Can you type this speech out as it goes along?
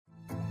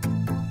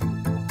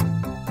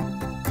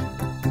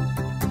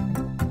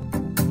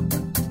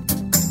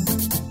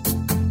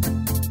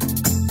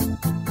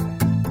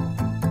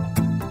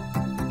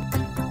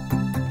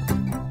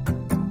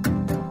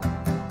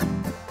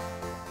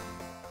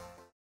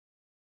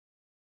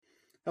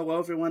Hello,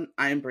 everyone.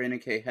 I am Brandon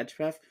K.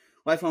 Hedgepath,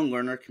 lifelong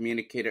learner,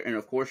 communicator, and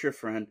of course your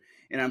friend.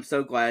 And I'm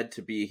so glad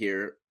to be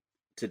here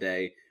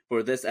today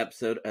for this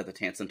episode of the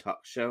Tansen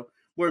Talk Show,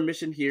 where our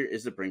mission here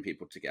is to bring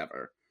people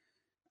together.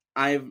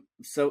 I'm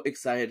so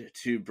excited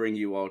to bring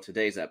you all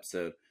today's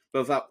episode. But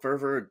without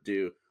further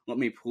ado, let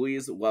me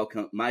please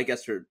welcome my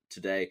guest for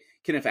today,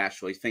 Kenneth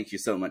Ashley. Thank you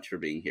so much for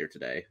being here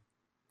today.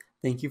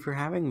 Thank you for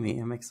having me.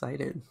 I'm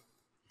excited.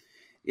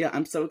 Yeah,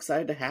 I'm so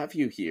excited to have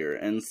you here.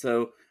 And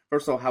so,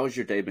 first of all, how has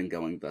your day been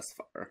going thus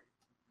far?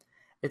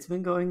 It's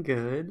been going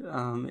good.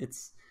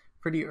 It's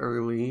pretty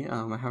early.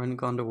 I haven't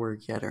gone to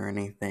work yet or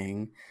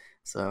anything,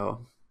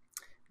 so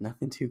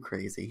nothing too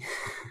crazy.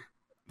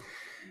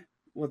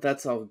 Well,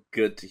 that's all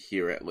good to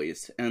hear at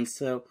least. And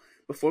so,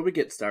 before we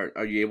get started,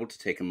 are you able to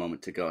take a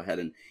moment to go ahead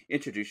and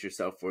introduce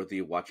yourself for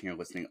the watching or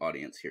listening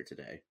audience here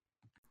today?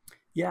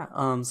 Yeah,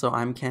 so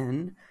I'm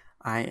Ken.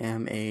 I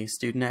am a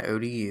student at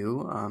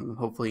ODU,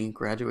 hopefully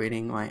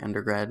graduating my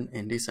undergrad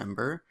in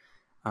December.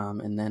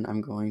 And then I'm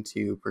going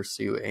to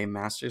pursue a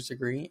master's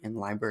degree in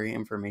library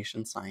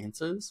information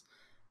sciences.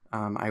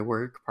 I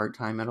work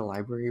part-time at a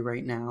library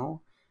right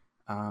now.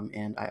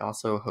 And I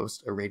also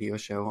host a radio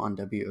show on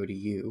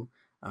WODU,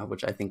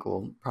 which I think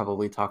we'll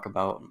probably talk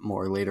about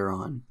more later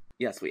on.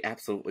 Yes, we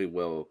absolutely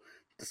will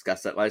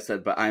discuss that, like I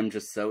said, but I'm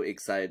just so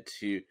excited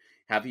to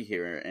have you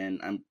here and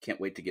I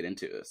can't wait to get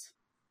into this.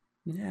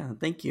 Yeah,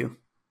 thank you.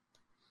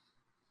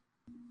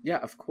 Yeah,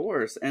 of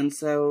course. And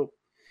so,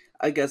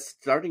 I guess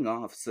starting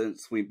off,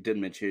 since we did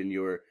mention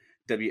your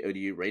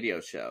WODU radio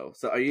show,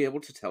 so are you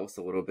able to tell us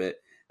a little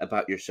bit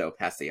about your show,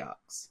 Pass the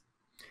Ox?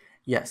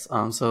 Yes,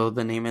 so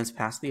the name is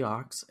Pass the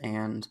Ox,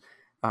 and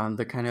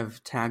the kind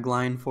of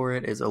tagline for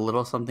it is a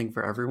little something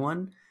for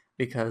everyone,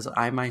 because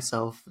I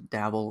myself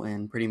dabble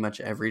in pretty much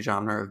every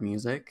genre of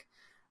music.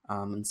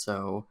 And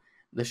so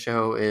the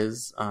show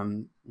is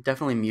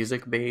definitely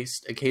music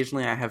based.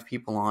 Occasionally I have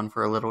people on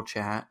for a little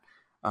chat,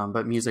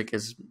 but music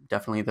is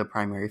definitely the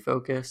primary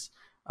focus.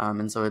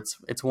 And so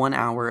it's 1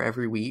 hour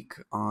every week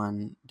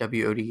on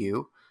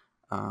WODU.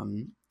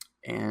 Um,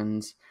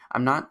 and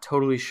I'm not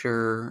totally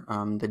sure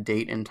the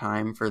date and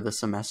time for the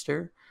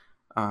semester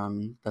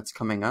that's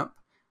coming up,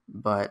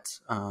 but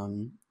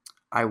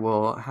I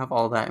will have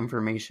all that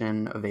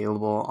information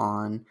available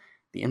on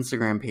the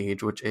Instagram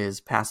page, which is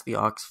Pass the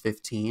Aux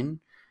 15.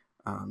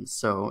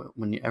 So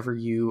whenever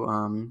you,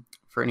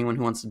 for anyone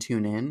who wants to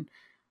tune in,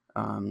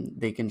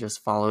 they can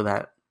just follow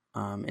that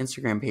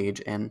Instagram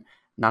page. And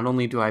not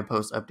only do I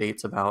post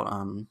updates about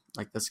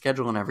like the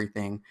schedule and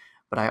everything,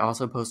 but I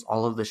also post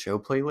all of the show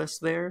playlists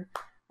there,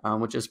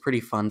 which is pretty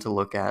fun to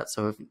look at.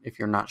 So if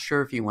you're not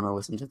sure if you want to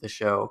listen to the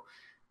show,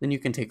 then you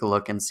can take a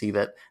look and see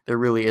that there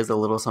really is a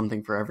little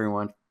something for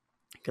everyone,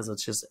 because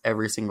it's just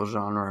every single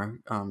genre,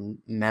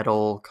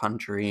 metal,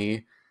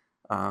 country,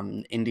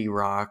 indie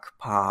rock,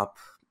 pop,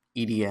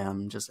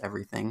 EDM, just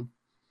everything.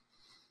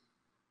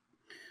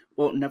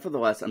 Well,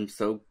 nevertheless, I'm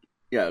so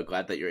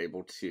glad that you're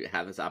able to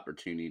have this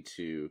opportunity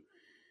to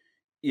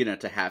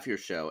to have your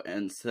show.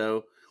 And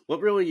so,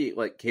 what really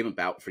came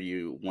about for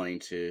you wanting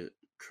to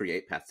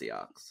create Pass the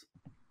Ox?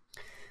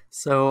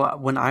 So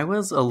when I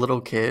was a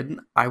little kid,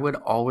 I would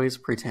always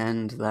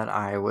pretend that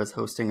I was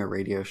hosting a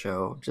radio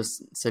show,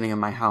 just sitting in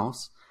my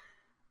house.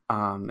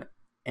 Um,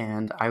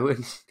 and I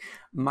would,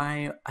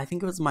 I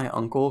think it was my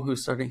uncle who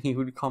started, he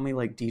would call me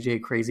like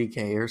DJ Crazy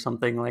K or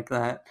something like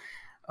that.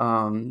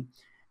 Um,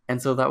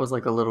 and so that was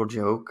like a little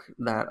joke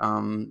that,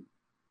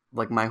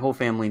 like my whole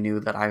family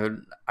knew that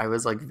I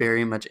was like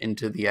very much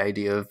into the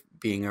idea of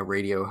being a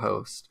radio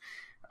host.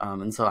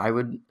 And so I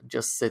would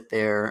just sit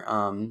there,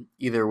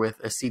 either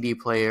with a CD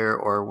player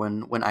or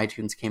when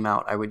iTunes came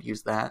out, I would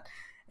use that.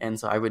 And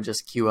so I would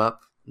just queue up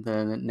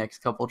the next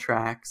couple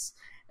tracks,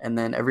 and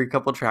then every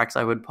couple tracks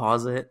I would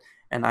pause it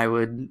and I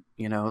would,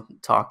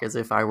 talk as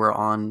if I were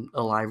on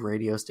a live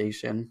radio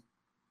station.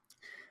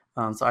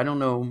 So I don't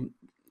know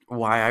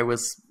why I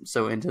was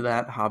so into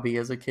that hobby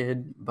as a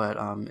kid, but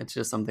it's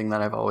just something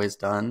that I've always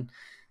done.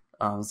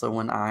 So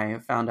when I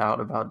found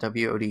out about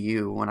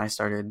WODU, when I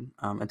started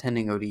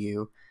attending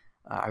ODU,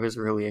 I was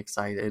really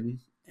excited,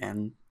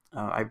 and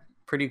I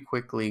pretty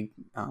quickly,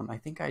 I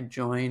think I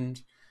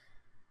joined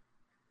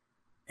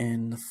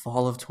in the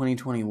fall of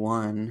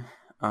 2021,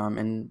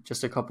 and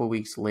just a couple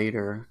weeks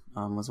later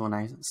was when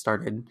I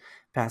started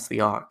Pass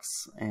the Aux,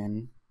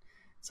 and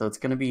so it's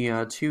going to be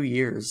 2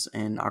 years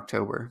in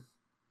October.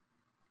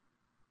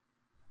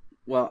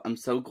 Well, I'm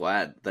so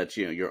glad that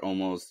you're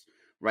almost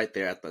right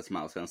there at this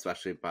milestone,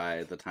 especially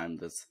by the time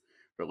this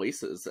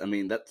releases. I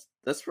mean,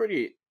 that's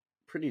pretty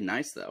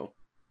nice, though.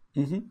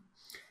 hmm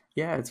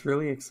Yeah, it's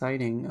really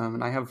exciting,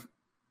 and I have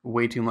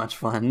way too much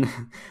fun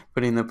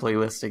putting the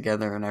playlist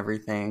together and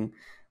everything.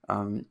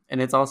 And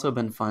it's also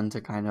been fun to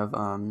kind of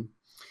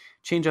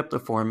change up the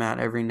format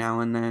every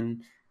now and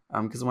then.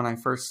 Because when I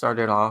first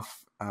started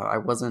off, I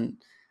wasn't.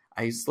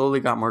 I slowly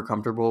got more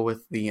comfortable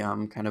with the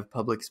kind of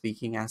public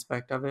speaking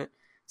aspect of it.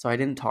 So I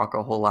didn't talk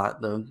a whole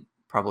lot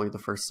probably the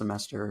first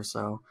semester or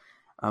so.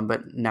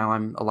 But now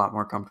I'm a lot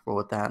more comfortable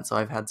with that. So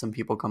I've had some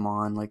people come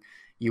on, like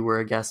you were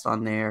a guest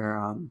on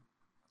there.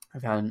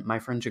 I've had my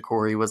friend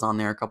Ja'Cory was on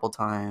there a couple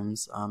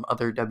times.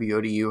 Other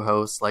WODU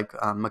hosts like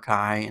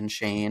Makai and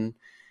Shane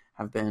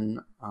have been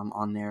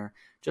on there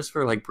just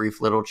for like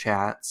brief little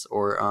chats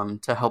or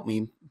to help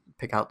me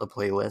pick out the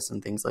playlist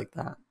and things like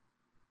that.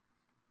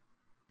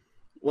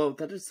 Well,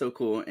 that is so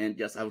cool, and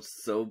yes, I was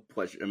so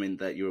pleasure. I mean,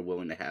 that you were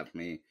willing to have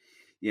me,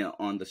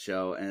 on the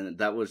show, and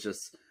that was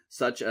just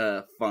such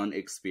a fun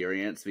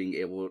experience being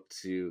able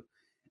to,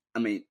 I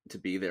mean, to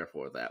be there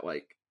for that.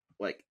 Like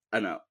I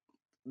don't know,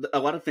 a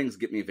lot of things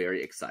get me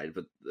very excited,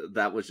 but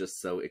that was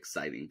just so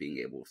exciting being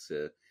able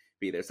to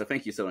be there. So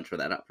thank you so much for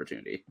that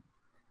opportunity.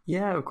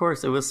 Yeah, of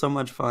course. It was so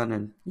much fun,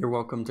 and you're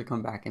welcome to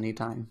come back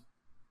anytime.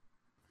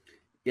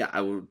 Yeah,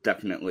 I will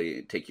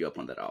definitely take you up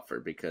on that offer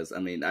because I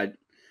mean, like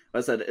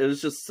I said, it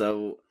was just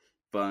so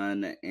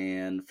fun,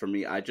 and for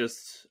me, I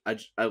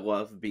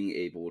love being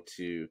able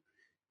to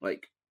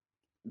like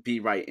be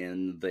right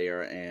in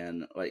there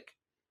and like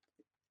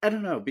I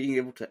don't know, being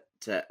able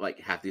to like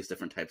have these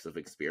different types of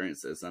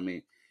experiences. I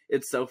mean,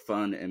 it's so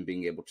fun and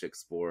being able to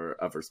explore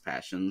others'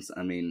 passions.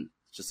 I mean,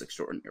 it's just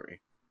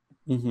extraordinary.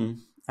 Mm-hmm.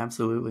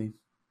 Absolutely.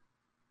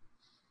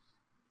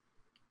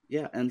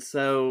 Yeah, and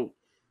so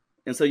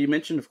you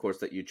mentioned, of course,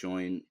 that you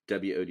joined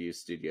WODU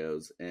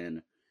Studios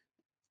in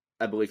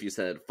I believe you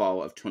said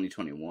fall of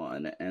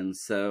 2021, and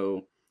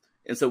so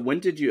when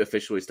did you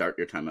officially start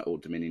your time at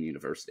Old Dominion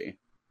University?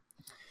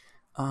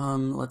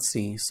 Let's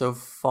see. So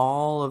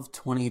fall of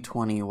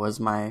 2020 was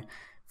my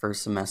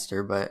first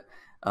semester, but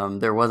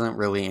there wasn't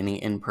really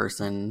any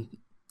in-person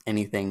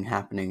anything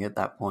happening at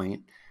that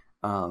point.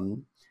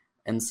 Um,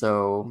 and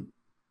so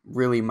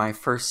really my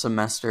first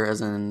semester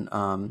as in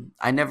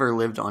I never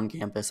lived on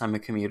campus. I'm a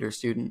commuter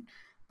student,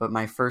 but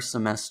my first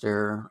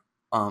semester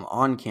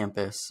on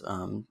campus,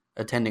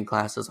 attending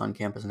classes on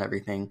campus and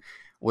everything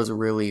was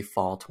really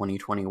fall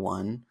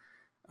 2021.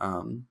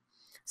 Um,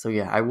 so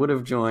yeah, I would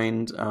have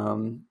joined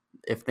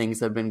if things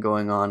had been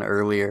going on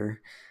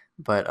earlier,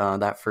 but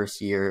that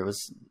first year it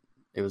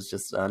was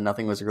just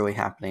nothing was really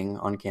happening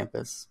on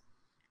campus.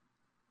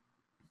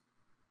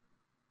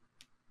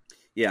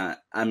 Yeah,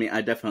 I mean,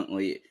 I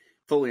definitely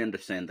fully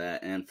understand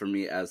that, and for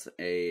me as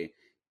a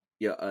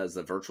as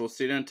a virtual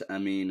student, I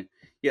mean,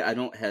 yeah, I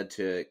don't head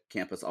to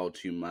campus all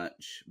too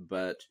much,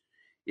 but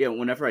yeah,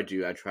 whenever I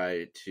do, I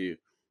try to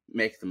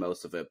make the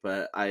most of it.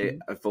 But I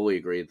fully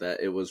agree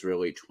that it was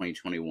really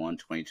 2021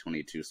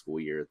 2022 school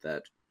year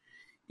that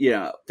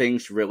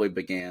things really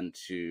began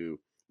to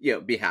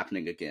be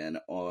happening again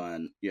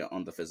on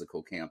on the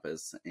physical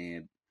campus,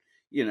 and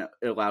it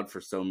allowed for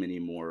so many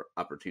more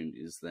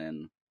opportunities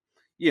than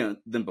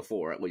than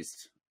before, at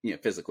least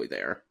physically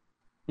there.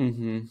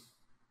 Mm-hmm.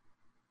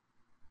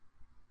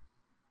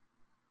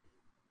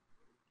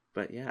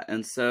 But yeah,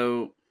 and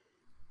so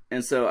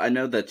I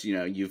know that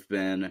you've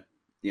been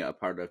a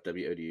part of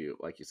WODU,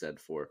 like you said,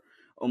 for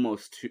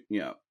almost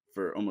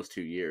for almost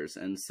 2 years,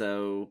 and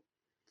so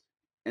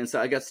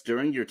I guess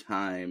during your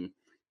time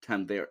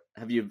there,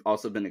 have you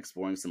also been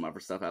exploring some other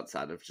stuff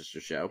outside of just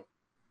your show?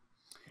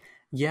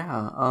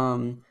 Yeah.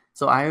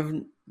 So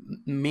I've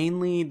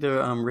mainly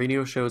the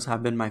radio shows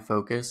have been my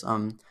focus.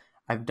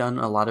 I've done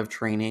a lot of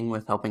training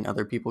with helping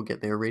other people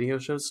get their radio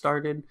shows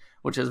started,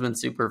 which has been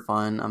super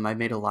fun. I've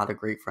made a lot of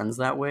great friends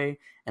that way,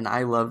 and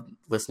I love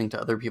listening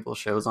to other people's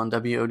shows on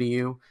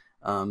WODU,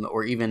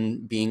 or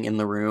even being in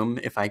the room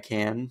if I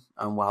can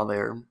while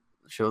their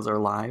shows are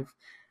live.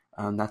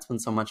 That's been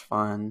so much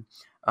fun.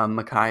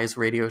 Makai's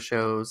radio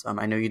shows.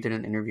 I know you did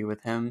an interview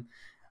with him.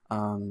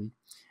 Um,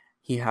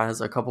 he has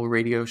a couple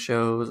radio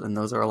shows, and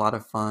those are a lot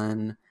of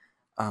fun.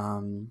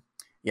 Um,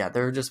 yeah,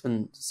 there have just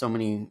been so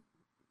many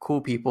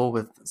cool people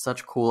with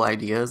such cool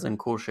ideas and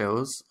cool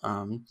shows.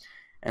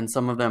 And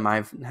some of them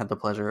I've had the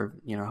pleasure of,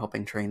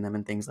 helping train them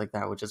and things like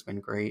that, which has been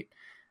great.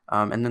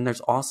 And then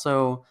there's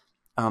also,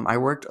 I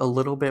worked a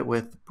little bit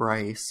with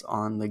Bryce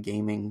on the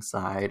gaming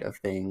side of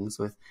things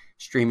with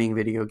streaming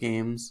video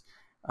games.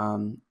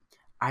 Um,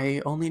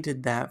 I only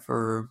did that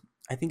for,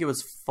 I think it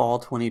was fall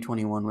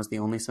 2021 was the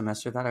only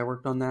semester that I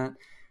worked on that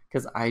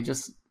because I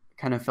just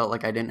kind of felt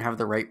like I didn't have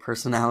the right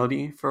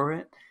personality for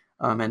it.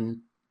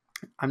 And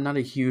I'm not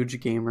a huge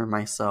gamer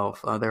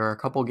myself. There are a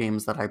couple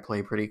games that I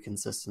play pretty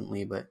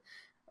consistently, but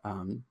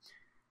um,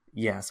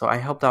 yeah, so I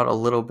helped out a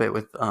little bit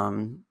with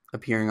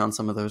appearing on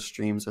some of those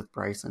streams with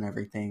Bryce and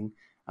everything,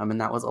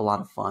 and that was a lot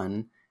of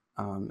fun.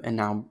 And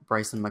now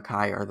Bryce and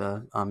Makai are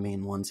the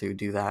main ones who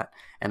do that,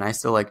 and I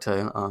still like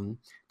to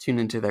tune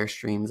into their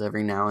streams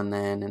every now and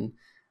then and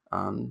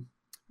um,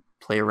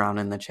 play around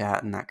in the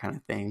chat and that kind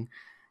of thing.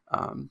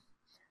 Um,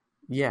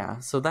 yeah,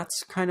 so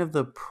that's kind of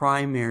the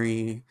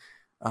primary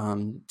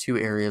two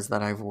areas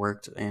that I've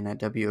worked in at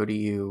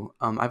WODU.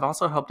 I've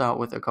also helped out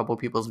with a couple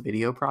people's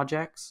video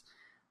projects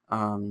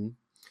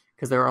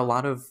because there are a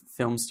lot of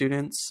film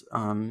students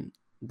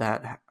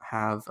that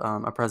have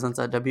a presence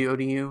at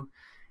WODU.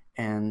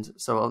 And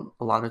so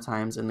a lot of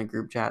times in the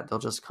group chat, they'll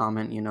just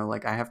comment,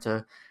 like I have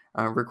to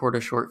record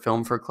a short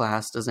film for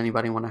class. Does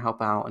anybody want to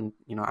help out? And,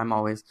 I'm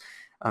always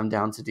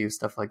down to do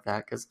stuff like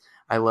that because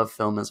I love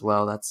film as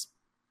well. That's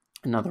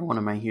another one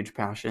of my huge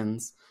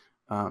passions.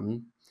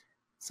 Um,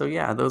 So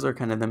yeah, those are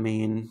kind of the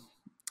main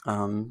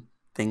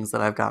things that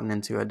I've gotten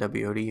into at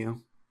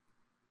WODU.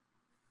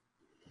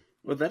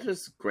 Well, that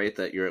is great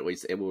that you're at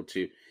least able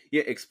to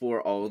explore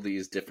all of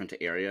these different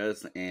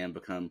areas and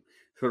become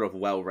sort of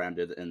well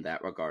rounded in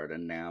that regard.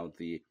 And now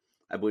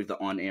I believe the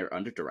on air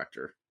under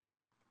director.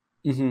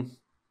 Mm-hmm.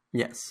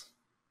 Yes.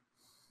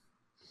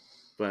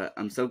 But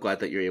I'm so glad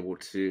that you're able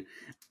to,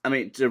 I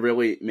mean, to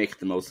really make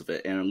the most of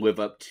it and live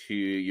up to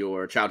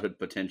your childhood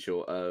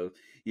potential of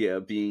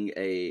being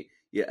a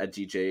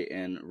DJ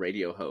and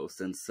radio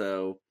host. And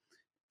so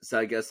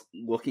I guess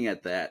looking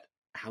at that,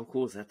 how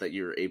cool is that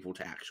you're able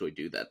to actually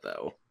do that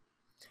though?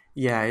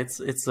 Yeah,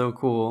 it's so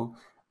cool.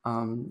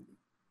 Um,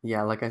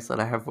 yeah, like I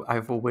said, I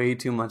have way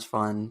too much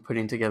fun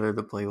putting together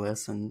the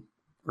playlists and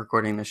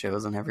recording the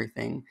shows and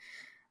everything.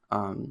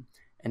 Um,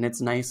 and it's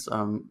nice.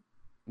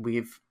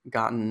 We've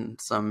gotten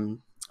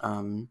some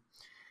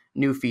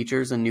new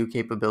features and new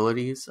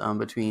capabilities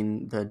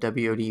between the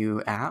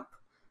WODU app,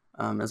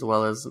 as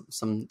well as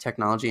some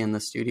technology in the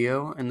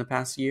studio in the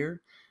past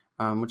year,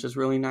 which is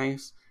really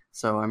nice.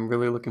 So I'm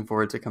really looking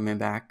forward to coming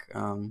back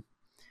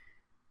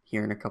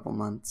here in a couple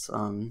months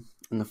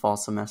in the fall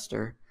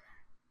semester.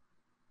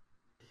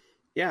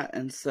 Yeah,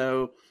 and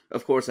so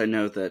of course I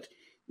know that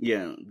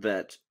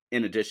that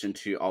in addition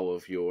to all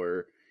of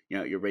your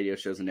your radio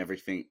shows and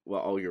everything,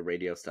 well, all your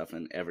radio stuff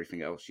and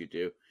everything else you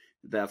do,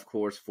 that of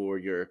course for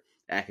your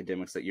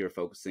academics that you're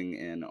focusing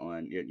in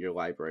on your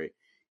library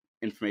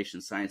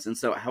information science. And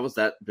so how has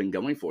that been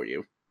going for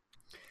you?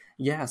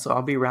 Yeah, so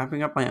I'll be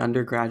wrapping up my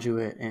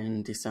undergraduate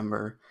in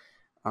December,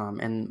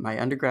 and my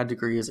undergrad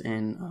degree is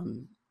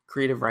in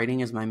creative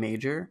writing is my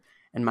major,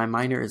 and my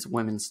minor is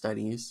women's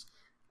studies.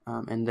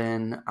 And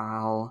then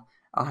I'll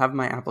have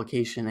my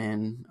application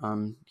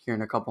in here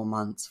in a couple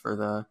months for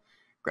the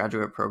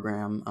graduate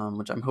program,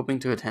 which I'm hoping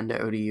to attend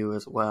at ODU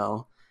as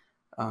well.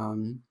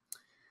 Um,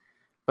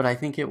 but I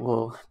think it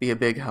will be a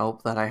big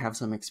help that I have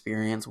some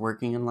experience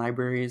working in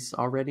libraries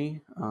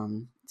already.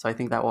 So I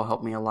think that will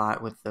help me a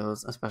lot with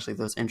those, especially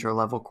those intro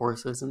level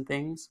courses and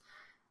things.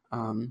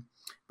 Um,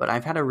 but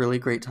I've had a really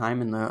great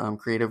time in the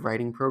creative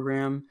writing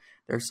program.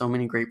 There's so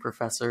many great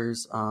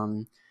professors.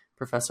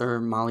 Professor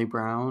Molly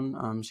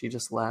Brown, she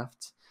just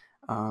left.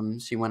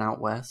 She went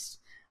out west,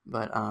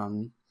 but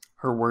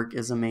her work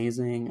is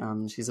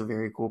amazing. She's a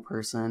very cool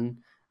person.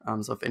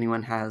 So if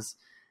anyone has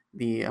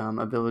the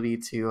ability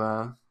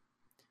to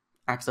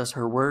access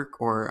her work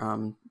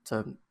or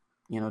to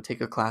take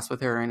a class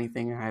with her or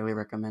anything, I highly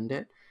recommend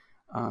it.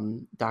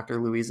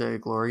 Dr. Louisa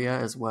Gloria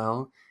as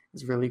well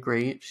is really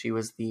great. She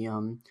was the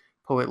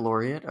poet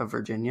laureate of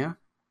Virginia,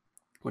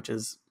 which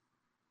is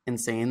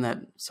insane that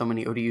so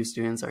many ODU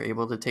students are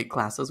able to take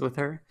classes with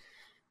her.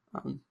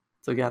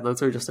 So yeah,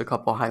 those are just a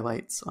couple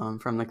highlights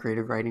from the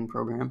creative writing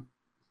program.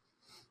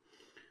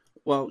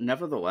 Well,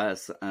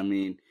 nevertheless, I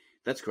mean,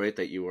 that's great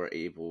that you were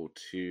able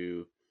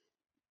to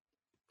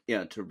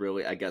to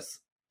really, I guess,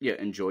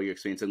 enjoy your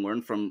experience and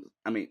learn from,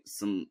 I mean,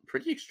 some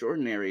pretty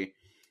extraordinary,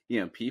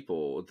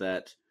 people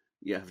that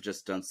have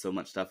just done so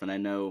much stuff. And I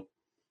know,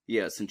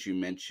 since you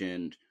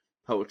mentioned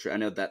poetry, I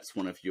know that's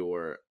one of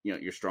your,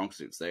 your strong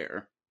suits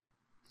there.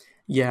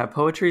 Yeah,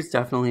 poetry is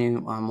definitely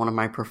one of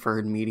my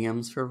preferred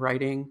mediums for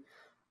writing.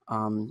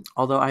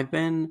 Although I've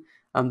been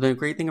the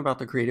great thing about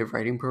the creative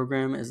writing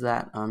program is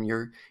that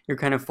you're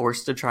kind of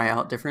forced to try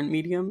out different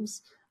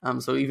mediums.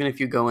 So even if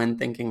you go in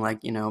thinking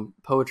like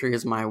poetry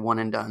is my one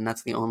and done,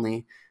 that's the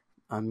only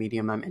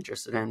medium I'm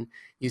interested in,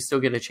 you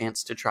still get a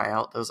chance to try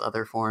out those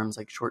other forms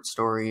like short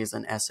stories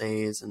and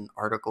essays and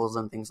articles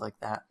and things like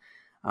that.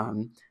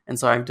 And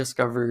so I've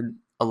discovered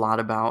a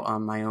lot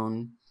about my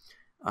own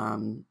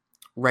um,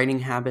 writing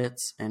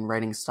habits and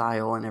writing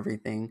style and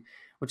everything,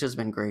 which has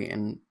been great.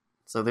 And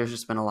so there's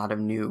just been a lot of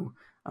new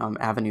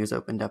avenues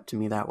opened up to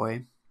me that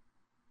way.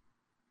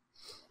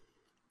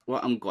 Well,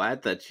 I'm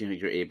glad that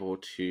you're able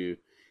to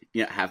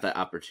have that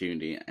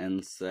opportunity.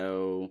 And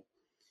so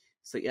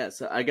yeah,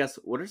 so I guess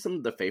what are some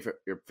of the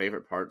your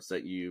favorite parts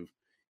that you've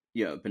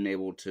been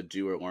able to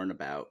do or learn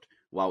about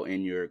while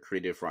in your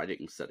creative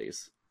writing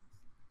studies?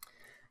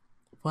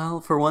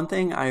 Well, for one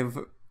thing, I've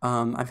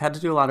had to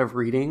do a lot of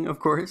reading, of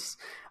course,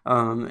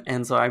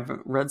 and so I've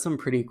read some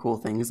pretty cool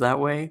things that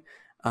way.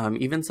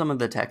 Even some of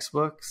the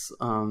textbooks,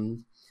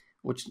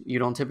 which you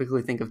don't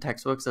typically think of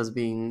textbooks as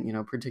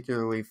being,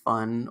 particularly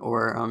fun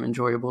or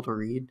enjoyable to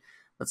read,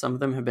 but some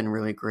of them have been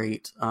really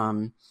great.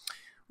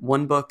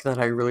 One book that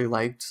I really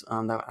liked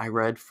that I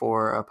read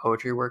for a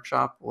poetry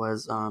workshop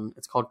was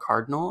it's called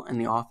Cardinal, and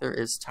the author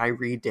is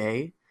Tyree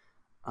Day.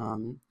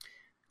 Um,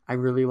 I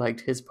really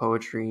liked his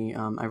poetry.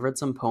 I read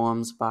some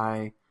poems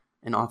by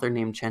an author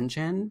named Chen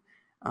Chen.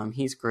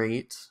 He's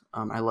great.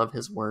 I love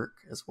his work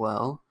as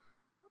well.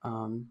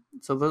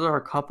 So those are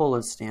a couple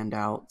of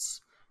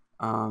standouts.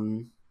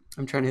 I'm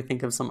trying to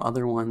think of some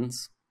other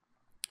ones.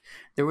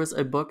 There was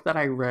a book that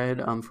I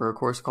read for a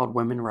course called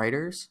Women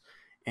Writers,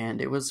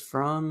 and it was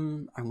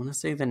from, I want to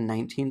say, the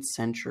 19th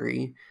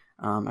century.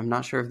 I'm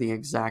not sure of the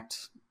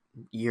exact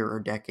year or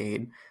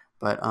decade,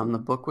 but the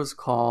book was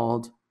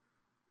called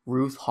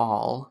Ruth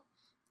Hall,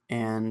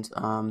 and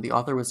the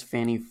author was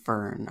Fanny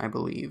Fern, I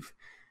believe.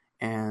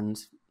 And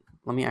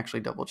let me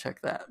actually double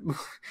check that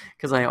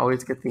because I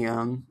always get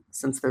the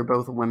since they're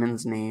both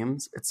women's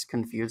names, it's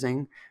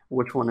confusing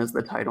which one is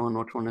the title and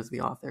which one is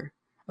the author.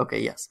 Okay,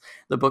 yes,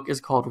 the book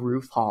is called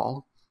Ruth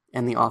Hall,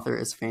 and the author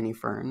is Fanny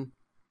Fern.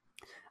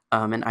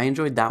 And I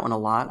enjoyed that one a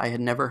lot. I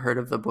had never heard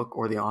of the book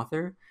or the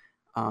author,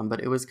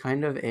 but it was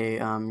kind of a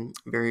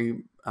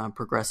very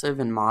progressive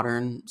and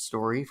modern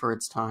story for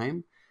its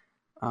time,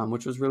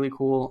 which was really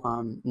cool,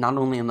 not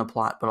only in the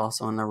plot, but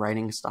also in the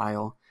writing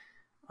style.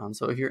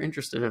 So if you're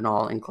interested at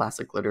all in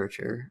classic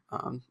literature,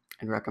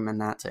 I'd recommend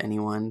that to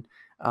anyone.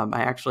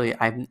 I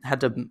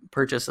had to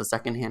purchase a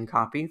secondhand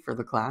copy for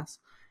the class.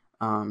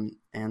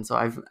 And so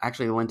I've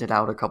actually lent it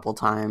out a couple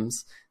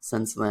times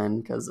since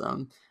then because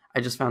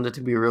I just found it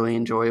to be really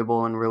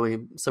enjoyable and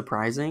really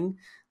surprising.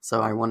 So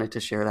I wanted to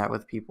share that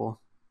with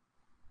people.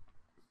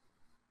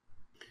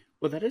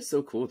 Well, that is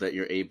so cool that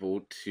you're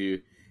able to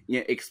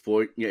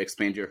explore,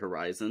 expand your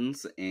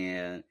horizons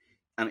and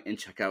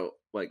check out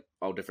like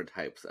all different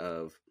types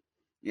of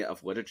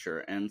of literature.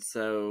 And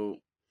so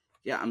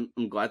yeah,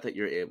 I'm glad that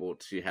you're able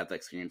to have that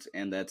experience,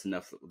 and that's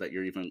enough that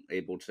you're even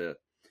able to,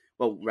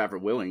 well, rather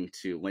willing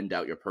to lend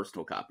out your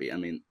personal copy. I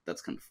mean,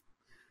 that's kind of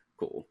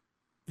cool.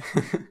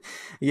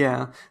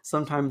 Yeah,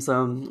 sometimes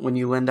when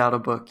you lend out a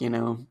book,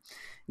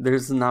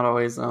 there's not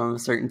always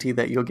certainty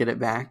that you'll get it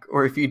back,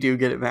 or if you do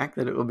get it back,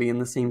 that it will be in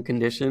the same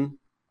condition.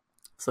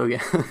 So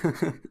yeah.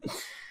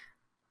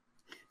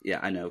 Yeah,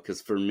 I know,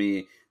 because for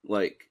me,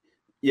 like,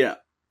 yeah,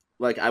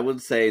 like I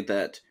would say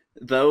that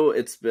though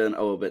it's been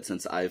a little bit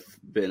since I've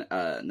been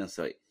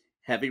necessarily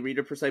heavy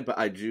reader per se, but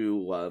I do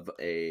love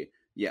a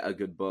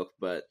good book.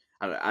 But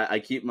I don't know, I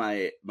keep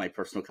my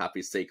personal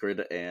copies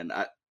sacred, and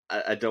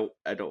I don't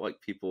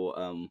like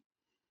people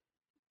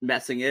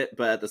messing it.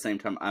 But at the same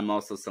time, I'm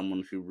also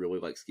someone who really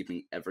likes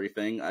keeping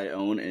everything I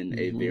own in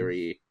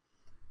Hmm.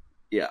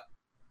 yeah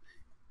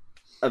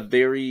a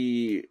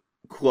very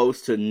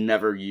close to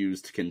never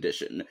used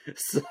condition.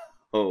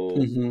 So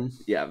Hmm.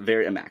 yeah,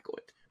 very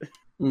immaculate.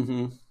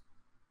 Hmm.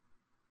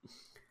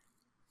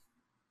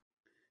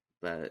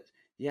 But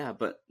yeah,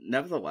 but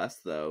nevertheless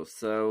though,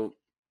 so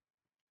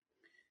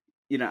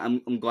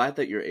I'm glad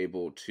that you're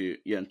able to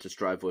to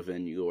strive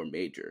within your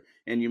major.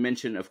 And you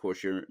mentioned, of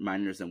course, your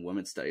minors in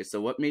women's studies. So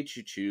what made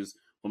you choose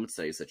women's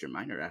studies as your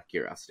minor? Out of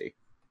curiosity.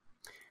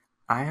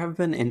 I have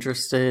been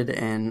interested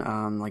in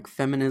like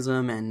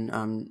feminism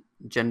and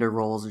gender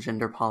roles,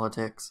 gender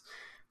politics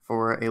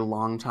for a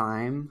long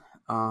time.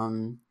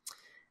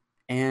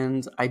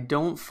 And I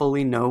don't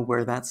fully know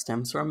where that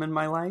stems from in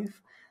my life,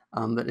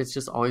 but it's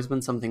just always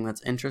been something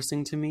that's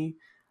interesting to me.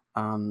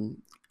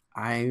 Um,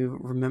 I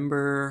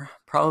remember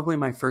probably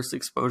my first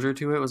exposure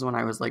to it was when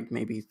I was like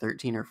maybe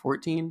 13 or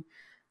 14.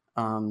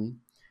 Um,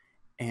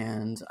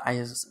 and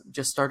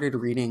just started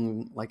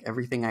reading like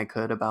everything I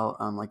could about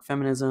like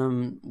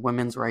feminism,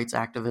 women's rights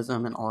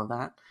activism, and all of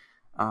that,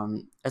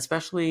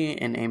 especially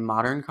in a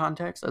modern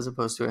context as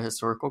opposed to a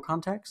historical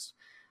context.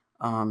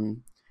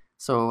 Um,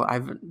 so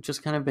I've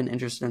just kind of been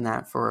interested in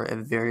that for a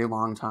very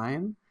long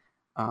time.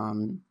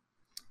 Um,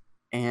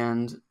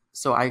 and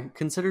so I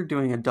considered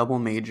doing a double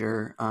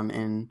major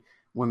in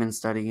women's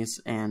studies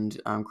and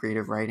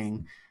creative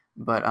writing,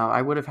 but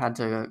I would have had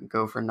to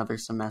go for another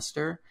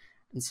semester.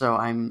 And so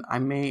I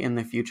may in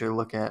the future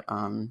look at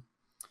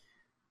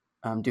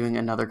doing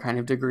another kind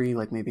of degree,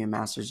 like maybe a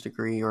master's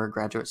degree or a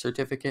graduate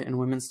certificate in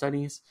women's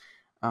studies.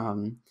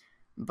 Um,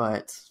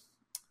 but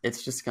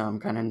it's just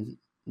kind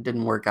of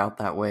didn't work out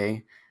that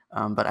way.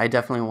 But I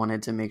definitely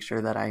wanted to make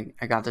sure that I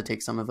got to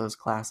take some of those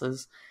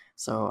classes.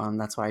 So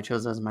that's why I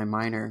chose it as my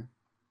minor.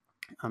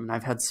 And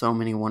I've had so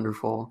many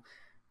wonderful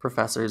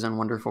professors and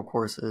wonderful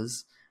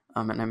courses.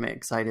 And I'm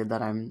excited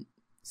that I'm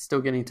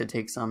still getting to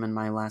take some in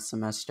my last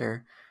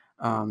semester.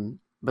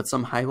 But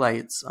some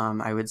highlights,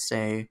 I would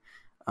say,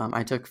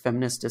 I took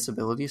feminist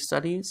disability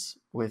studies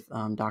with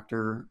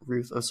Dr.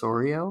 Ruth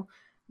Osorio.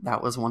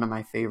 That was one of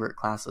my favorite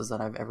classes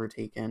that I've ever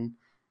taken.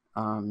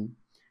 Um,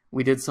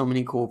 we did so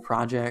many cool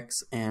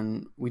projects,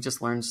 and we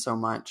just learned so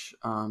much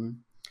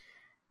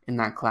in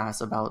that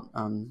class about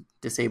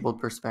disabled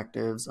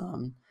perspectives,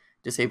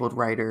 disabled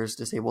writers,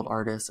 disabled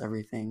artists,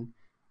 everything,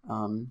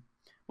 um,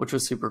 which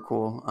was super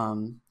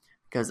cool.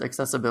 Because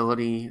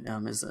accessibility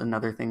is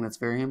another thing that's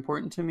very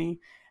important to me,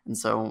 and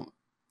so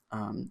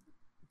um,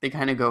 they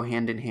kind of go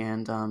hand in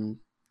hand.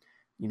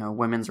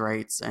 Women's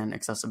rights and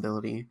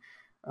accessibility.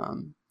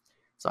 Um,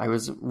 so I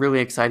was really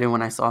excited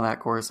when I saw that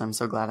course. I'm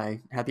so glad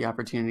I had the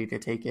opportunity to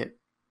take it.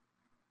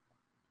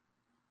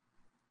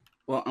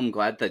 Well, I'm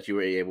glad that you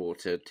were able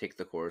to take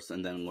the course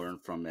and then learn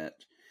from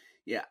it,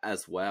 yeah,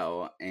 as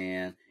well.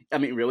 And I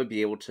mean, really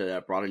be able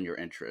to broaden your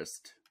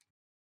interest.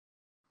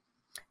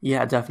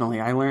 Yeah, definitely.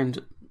 I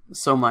learned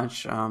so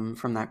much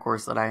from that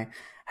course that I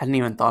hadn't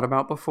even thought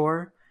about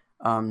before.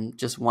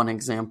 Just one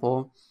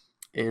example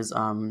is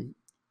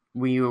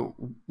we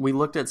we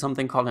looked at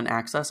something called an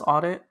access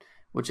audit,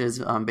 which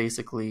is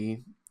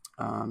basically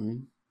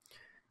um,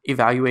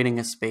 evaluating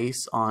a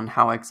space on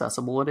how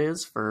accessible it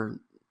is for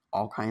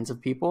all kinds of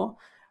people.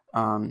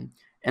 And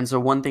so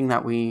one thing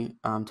that we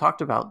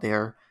talked about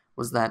there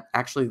was that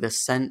actually the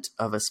scent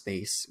of a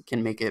space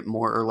can make it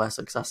more or less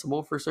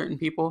accessible for certain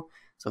people.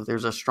 So if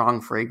there's a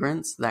strong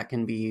fragrance, that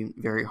can be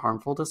very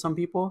harmful to some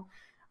people,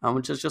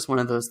 which is just one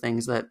of those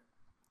things that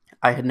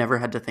I had never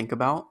had to think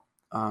about.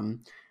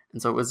 And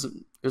so it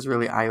was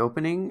really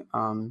eye-opening.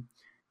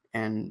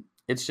 And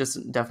it's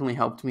just definitely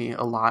helped me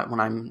a lot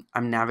when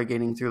I'm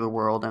navigating through the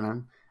world,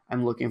 and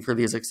I'm looking for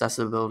these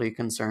accessibility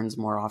concerns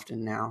more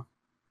often now.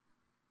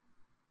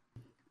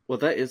 Well,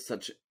 that is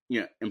such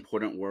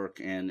important work,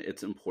 and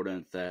it's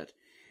important that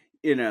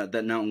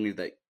that not only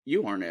that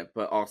you earn it,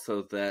 but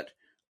also that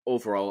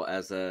overall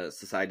as a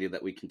society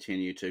that we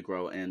continue to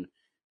grow and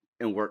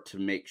work to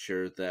make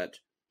sure that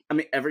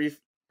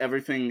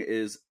everything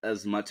is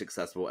as much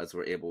accessible as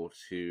we're able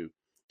to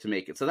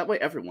make it, so that way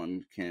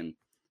everyone can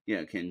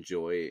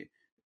enjoy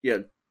yeah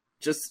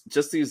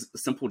just these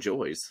simple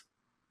joys.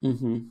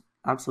 Mm-hmm.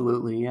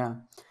 Absolutely, yeah.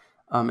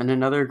 And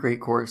another great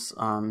course,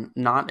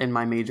 not in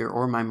my major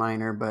or my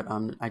minor, but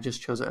I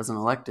just chose it as an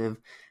elective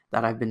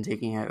that I've been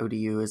taking at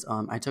ODU is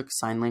I took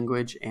sign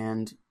language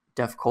and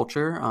deaf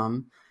culture,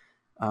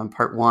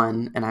 part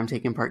one, and I'm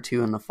taking part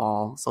two in the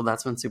fall. So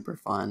that's been super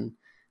fun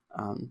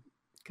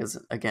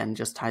because, again,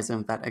 just ties in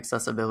with that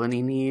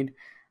accessibility need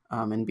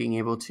and being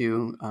able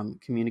to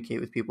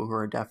communicate with people who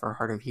are deaf or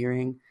hard of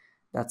hearing.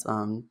 That's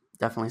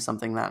definitely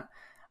something that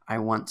I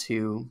want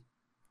to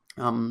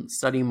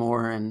study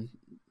more, and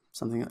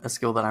a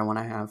skill that I want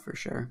to have for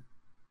sure.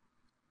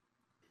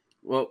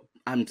 Well,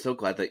 I'm so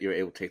glad that you were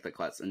able to take that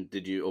class. And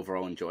did you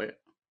overall enjoy it?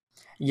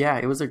 Yeah,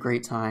 it was a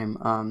great time.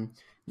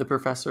 The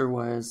professor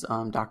was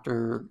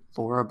Dr.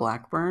 Laura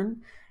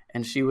Blackburn,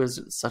 and she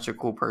was such a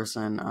cool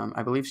person.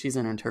 I believe she's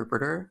an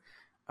interpreter.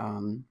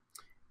 Um,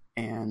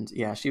 and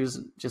yeah, she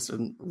was just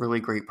a really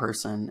great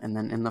person. And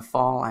then in the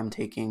fall, I'm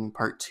taking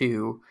part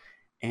two,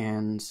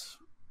 and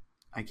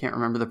I can't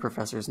remember the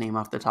professor's name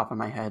off the top of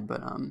my head,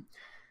 but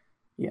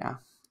yeah,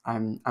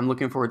 I'm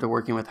looking forward to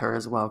working with her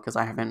as well because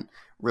I haven't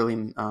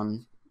really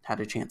had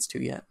a chance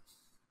to yet.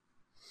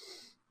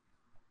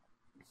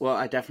 Well,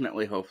 I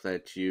definitely hope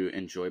that you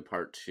enjoy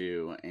part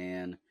two.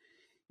 And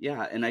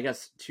yeah, and I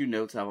guess two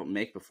notes I'll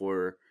make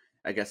before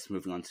I guess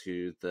moving on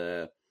to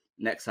the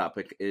next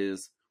topic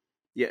is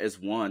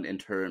one, in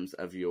terms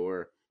of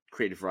your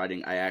creative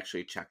writing. I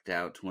actually checked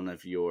out one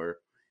of your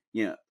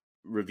you know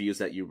reviews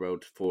that you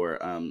wrote for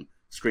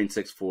Screen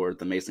Six for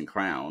The Mason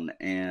Crown,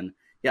 and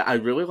yeah, I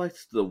really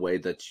liked the way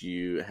that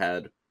you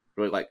had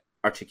really like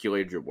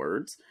articulated your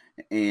words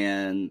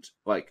and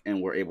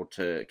were able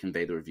to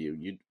convey the review.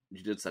 You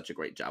did such a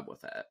great job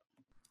with that.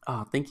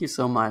 Oh, thank you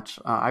so much.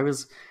 I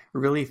was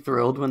really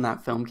thrilled when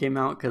that film came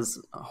out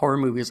because horror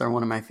movies are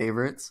one of my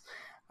favorites.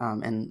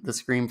 And the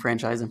Scream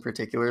franchise in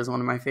particular is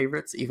one of my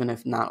favorites, even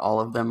if not all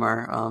of them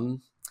are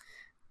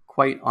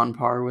quite on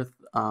par with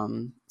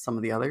some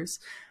of the others.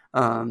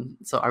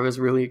 So I was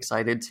really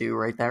excited to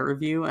write that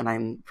review, and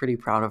I'm pretty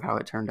proud of how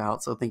it turned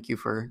out. So thank you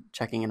for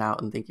checking it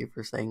out, and thank you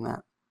for saying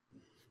that.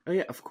 Oh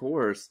yeah, of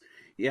course.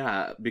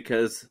 Yeah,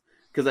 because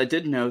I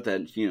did know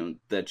that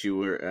that you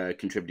were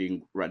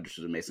contributing writer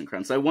to the Mason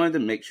Crown, so I wanted to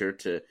make sure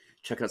to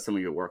check out some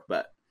of your work.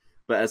 But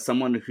as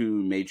someone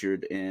who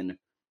majored in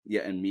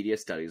media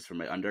studies for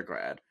my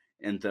undergrad,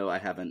 and though I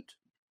haven't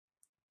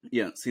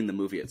seen the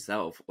movie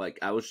itself, like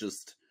I was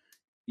just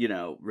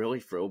really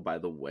thrilled by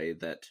the way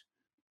that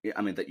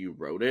that you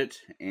wrote it,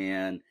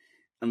 and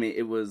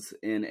it was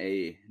in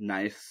a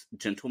nice,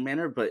 gentle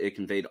manner, but it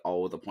conveyed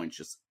all of the points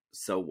just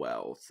so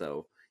well.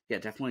 So yeah,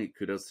 definitely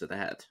kudos to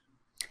that.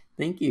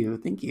 Thank you.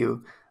 Thank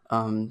you.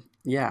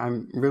 Yeah,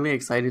 I'm really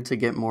excited to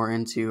get more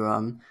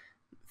into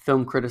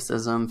film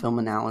criticism, film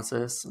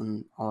analysis,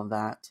 and all of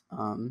that,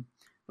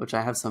 which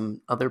I have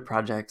some other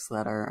projects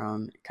that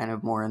are kind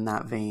of more in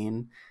that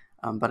vein.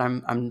 But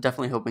I'm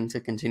definitely hoping to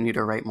continue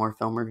to write more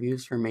film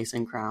reviews for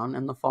Mason Crown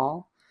in the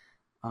fall.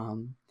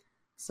 Um,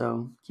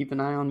 so keep an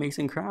eye on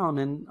Mason Crown,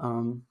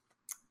 and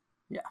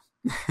yeah.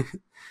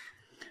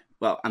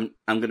 Well,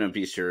 I'm gonna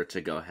be sure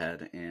to go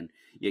ahead and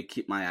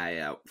keep my eye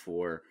out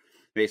for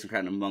Mason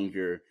Crown among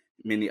your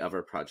many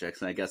other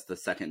projects. And I guess the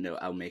second note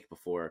I'll make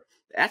before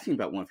asking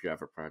about one of your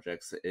other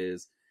projects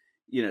is,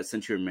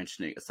 since you're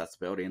mentioning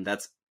accessibility, and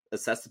that's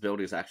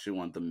accessibility is actually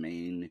one of the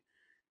main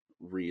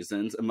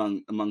reasons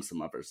among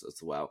some others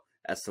as well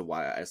as to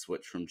why I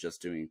switched from just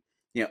doing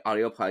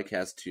audio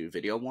podcasts to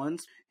video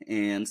ones.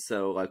 And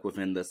so like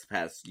within this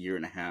past year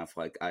and a half,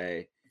 like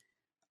I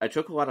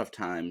took a lot of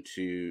time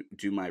to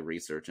do my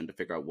research and to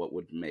figure out what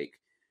would make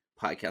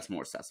podcasts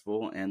more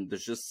accessible. And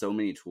there's just so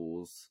many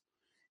tools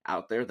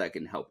out there that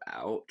can help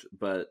out.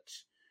 But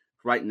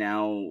right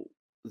now,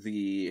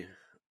 the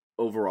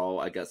overall,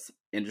 I guess,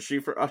 industry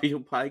for audio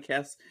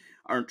podcasts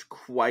aren't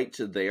quite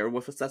there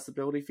with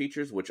accessibility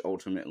features, which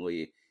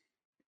ultimately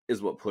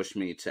is what pushed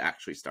me to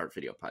actually start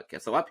video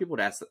podcasts. A lot of people would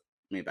ask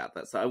me about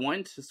that. So I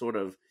wanted to sort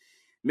of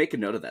make a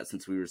note of that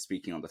since we were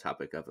speaking on the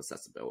topic of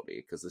accessibility,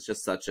 because it's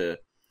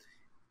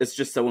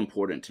just so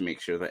important to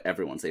make sure that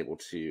everyone's able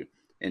to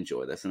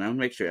enjoy this. And I want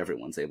to make sure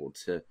everyone's able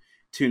to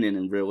tune in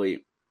and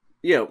really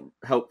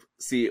help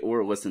see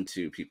or listen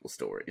to people's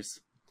stories.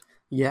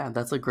 Yeah,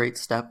 that's a great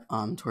step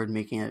toward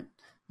making it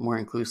more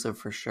inclusive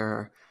for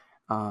sure.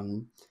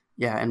 Um,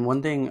 yeah, and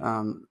one thing,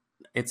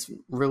 it's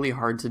really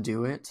hard to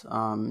do it,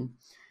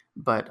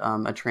 but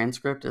a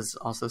transcript is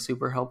also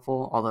super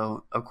helpful.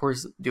 Although, of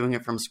course, doing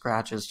it from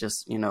scratch is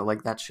just,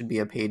 like that should be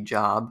a paid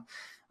job.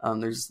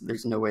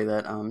 There's no way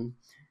that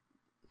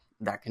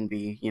that can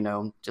be,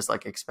 just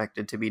like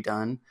expected to be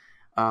done.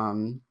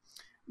 Um,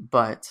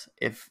 but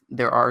if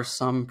there are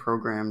some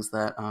programs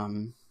that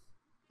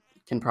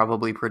can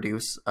probably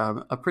produce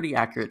a pretty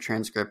accurate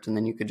transcript, and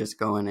then you could just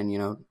go in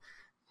and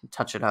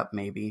touch it up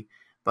maybe.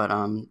 But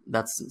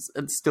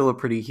it's still a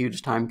pretty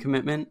huge time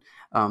commitment.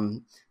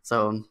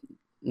 So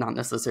not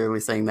necessarily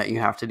saying that you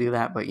have to do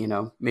that, but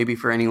maybe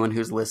for anyone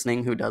who's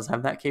listening who does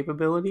have that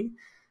capability,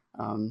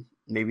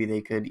 maybe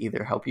they could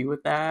either help you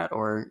with that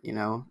or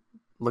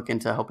look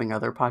into helping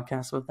other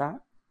podcasts with that.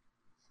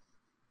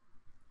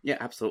 Yeah,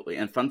 absolutely.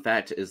 And fun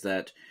fact is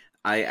that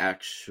I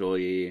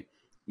actually,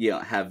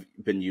 have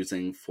been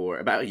using for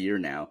about a year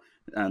now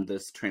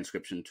this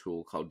transcription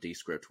tool called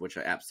Descript, which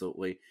I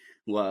absolutely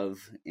love.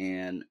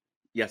 And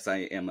yes, I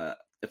am a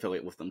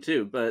affiliate with them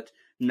too, but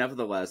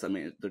nevertheless, I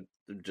mean, they're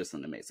just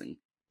an amazing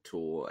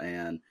tool.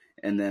 And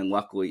then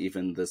luckily,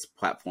 even this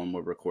platform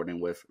we're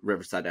recording with,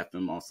 Riverside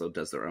FM, also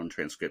does their own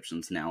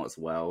transcriptions now as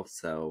well.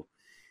 So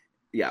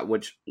yeah,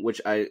 which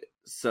I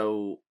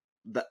so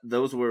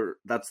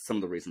that's some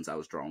of the reasons I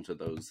was drawn to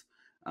those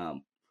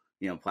um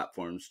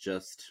platforms,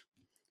 just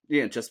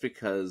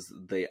because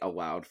they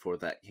allowed for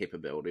that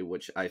capability,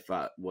 which I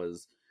thought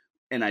was,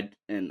 and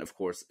of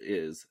course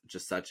is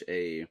just such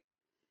a,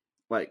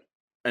 like,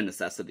 a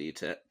necessity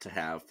to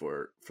have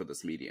for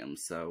this medium.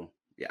 So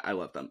yeah, I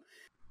love them.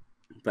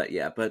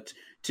 But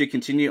to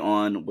continue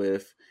on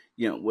with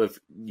with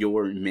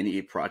your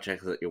mini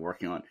projects that you're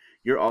working on,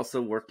 you're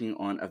also working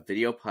on a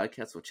video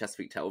podcast with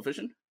Chesapeake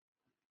Television.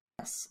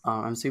 Yes,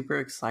 I'm super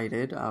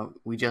excited.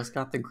 We just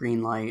got the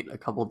green light a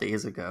couple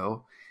days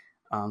ago,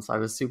 so I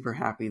was super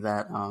happy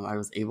that I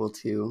was able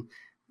to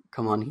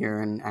come on here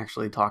and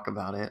actually talk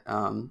about it.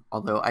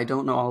 Although I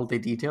don't know all the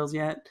details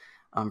yet.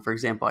 For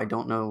example, I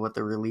don't know what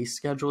the release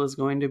schedule is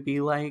going to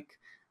be like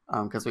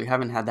because we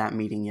haven't had that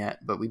meeting yet,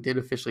 but we did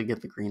officially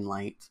get the green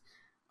light.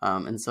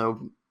 And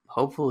so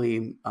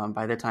hopefully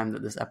by the time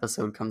that this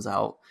episode comes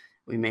out,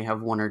 we may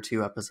have one or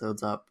two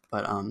episodes up,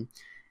 but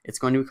it's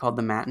going to be called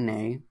The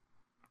Matinee.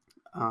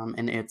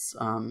 And it's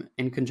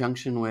in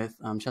conjunction with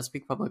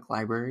Chesapeake Public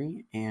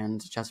Library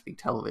and Chesapeake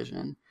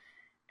Television.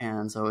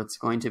 And so it's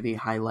going to be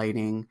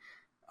highlighting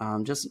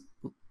just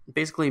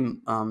basically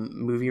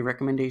movie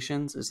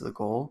recommendations is the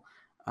goal,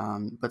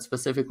 but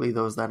specifically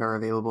those that are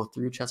available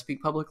through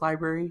Chesapeake Public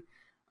Library.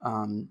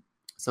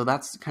 So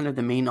that's kind of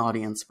the main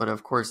audience. But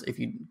of course, if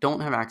you don't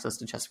have access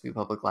to Chesapeake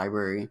Public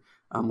Library,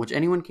 which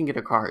anyone can get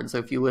a card. So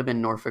if you live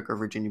in Norfolk or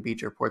Virginia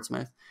Beach or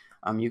Portsmouth,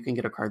 you can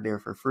get a card there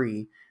for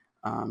free.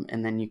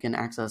 And then you can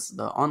access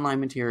the online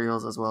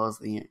materials as well as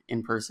the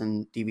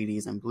in-person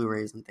DVDs and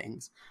Blu-rays and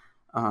things.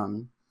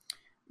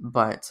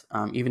 But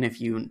even if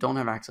you don't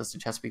have access to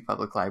Chesapeake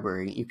Public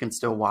Library, you can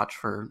still watch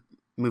for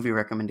movie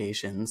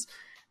recommendations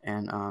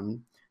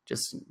and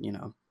just,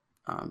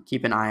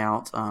 keep an eye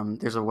out.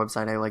 There's a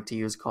website I like to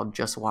use called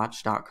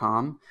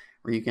justwatch.com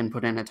where you can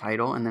put in a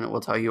title and then it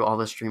will tell you all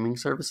the streaming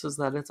services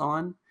that it's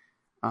on.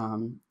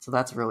 So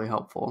that's really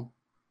helpful.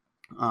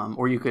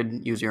 Or you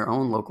could use your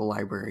own local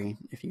library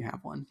if you have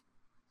one.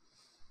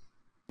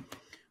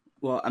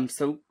 Well, I'm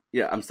so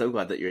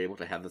glad that you're able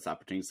to have this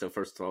opportunity. So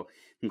first of all,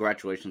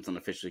 congratulations on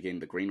officially getting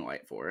the green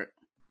light for it.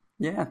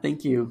 Yeah,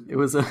 thank you. It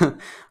was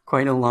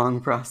quite a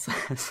long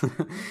process.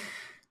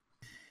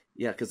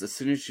 Yeah, because as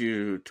soon as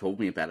you told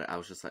me about it, I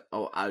was just like,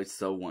 oh, I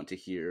so want to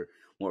hear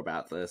more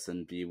about this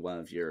and be one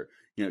of your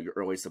your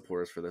early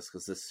supporters for this,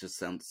 because this just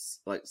sounds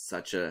like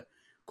such a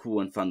cool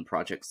and fun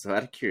project. So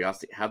out of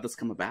curiosity, how'd this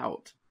come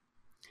about?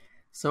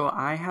 So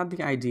I had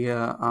the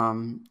idea.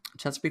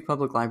 Chesapeake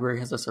Public Library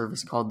has a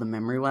service called the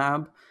Memory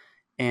Lab,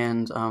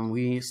 and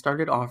we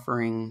started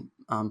offering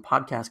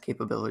podcast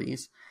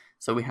capabilities.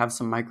 So we have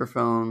some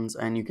microphones,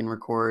 and you can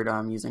record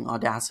using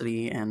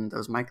Audacity and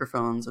those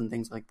microphones and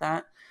things like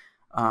that.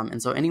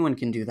 And so anyone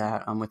can do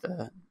that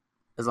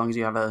as long as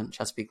you have a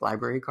Chesapeake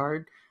Library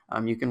card.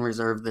 You can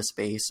reserve the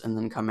space and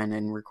then come in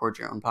and record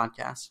your own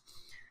podcast.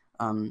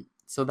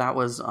 So that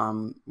was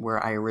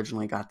where I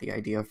originally got the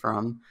idea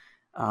from.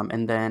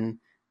 And then,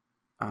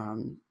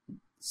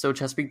 so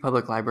Chesapeake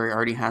Public Library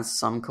already has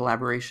some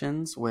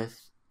collaborations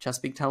with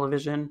Chesapeake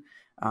Television.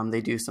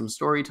 They do some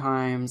story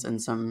times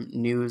and some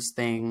news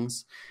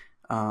things.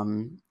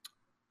 And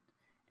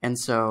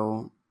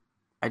so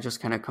I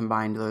just kind of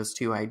combined those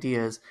two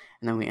ideas,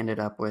 and then we ended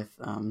up with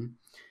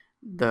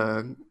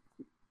the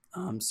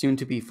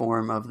soon-to-be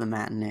form of the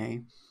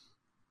Matinee.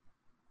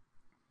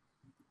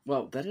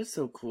 Well, that is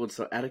so cool.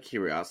 So out of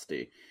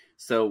curiosity,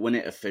 so when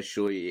it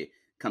officially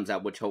comes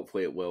out, which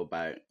hopefully it will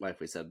by, like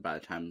we said, by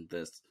the time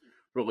this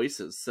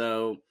releases.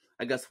 So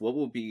I guess what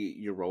will be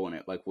your role in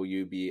it? Like, will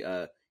you be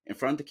in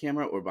front of the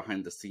camera or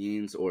behind the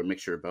scenes or a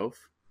mixture of both?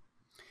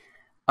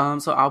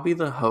 So I'll be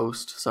the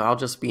host, so I'll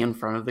just be in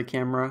front of the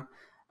camera.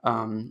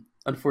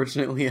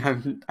 Unfortunately,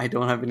 I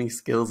don't have any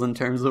skills in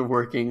terms of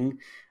working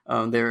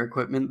their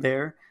equipment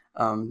there.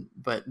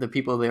 But the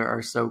people there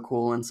are so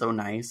cool and so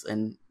nice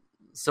and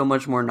so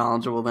much more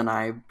knowledgeable than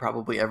I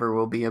probably ever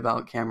will be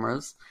about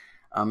cameras,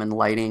 and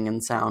lighting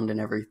and sound and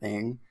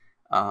everything.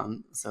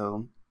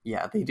 So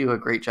yeah, they do a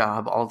great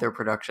job. All their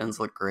productions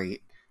look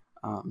great.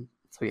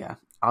 So yeah,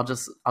 I'll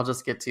just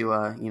get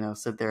to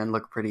sit there and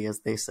look pretty, as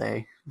they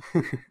say.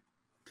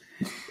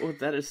 Well,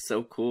 that is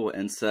so cool.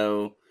 And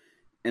so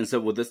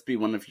will this be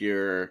one of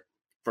your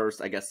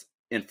first, I guess,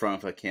 in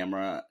front of a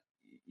camera,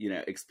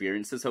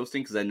 experiences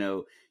hosting? Because I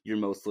know you're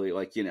mostly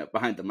like,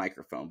 behind the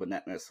microphone, but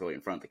not necessarily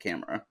in front of the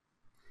camera.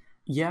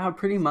 Yeah,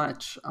 pretty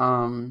much.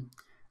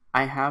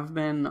 I have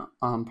been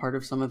part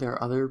of some of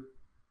their other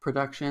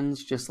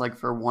productions, just like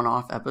for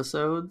one-off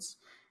episodes,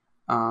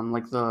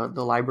 like the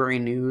library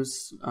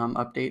news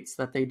updates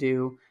that they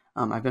do.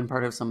 I've been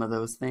part of some of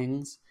those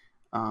things,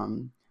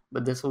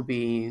 but this will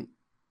be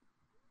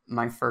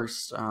my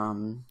first,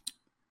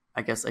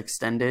 I guess,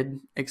 extended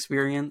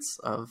experience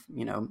of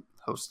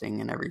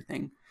hosting and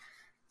everything.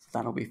 So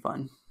that'll be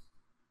fun.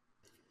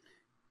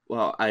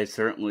 Well, I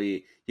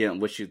certainly,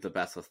 wish you the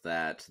best with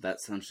that.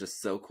 That sounds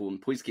just so cool.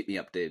 And please keep me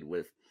updated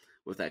with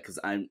that because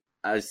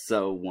I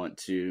so want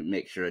to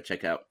make sure to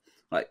check out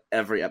like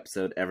every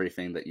episode,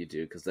 everything that you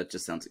do because that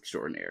just sounds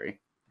extraordinary.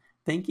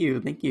 Thank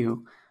you, thank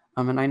you.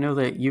 And I know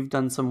that you've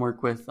done some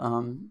work with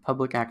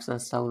public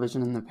access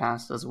television in the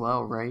past as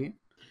well, right?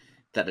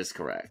 That is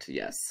correct.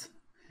 Yes.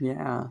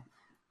 Yeah.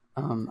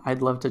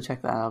 I'd love to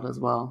check that out as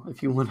well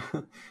if you want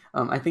to.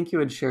 I think you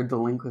had shared the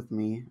link with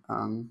me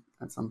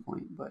at some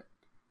point, but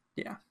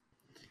yeah.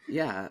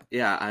 Yeah,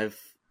 yeah.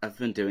 I've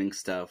been doing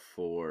stuff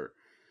for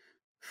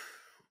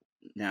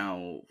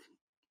now.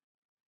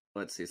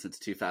 Let's see, since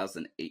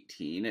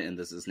 2018, and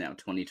this is now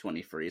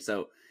 2023.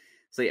 So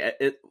yeah,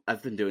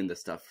 I've been doing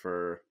this stuff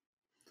for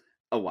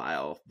a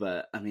while,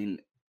 but I mean,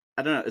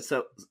 I don't know. It's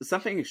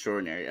something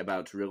extraordinary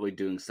about really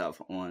doing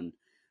stuff on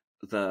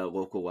the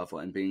local level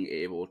and being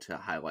able to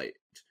highlight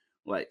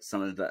like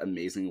some of the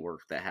amazing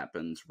work that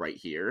happens right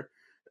here,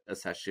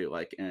 especially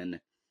like in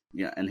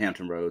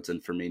Hampton Roads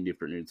and for me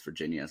Newport News,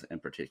 Virginia in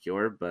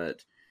particular.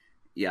 But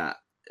yeah,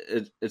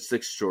 it's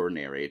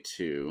extraordinary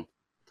to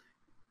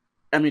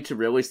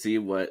really see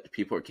what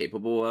people are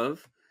capable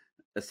of,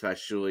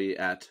 especially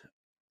at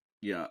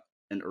you know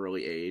an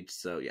early age.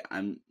 So yeah,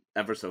 I'm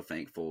ever so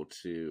thankful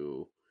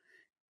to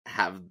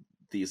have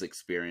these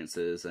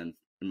experiences, and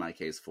in my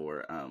case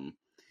for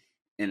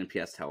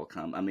NPS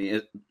Telecom. I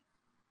mean,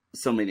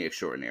 so many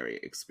extraordinary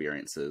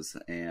experiences,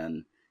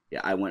 and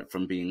yeah, I went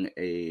from being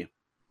a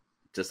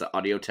just an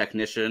audio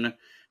technician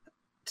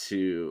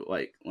to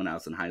like when I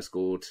was in high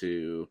school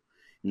to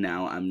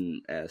now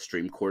I'm a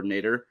stream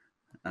coordinator.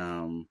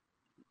 Um,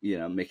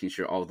 making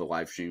sure all the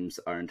live streams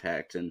are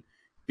intact and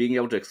being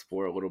able to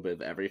explore a little bit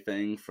of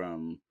everything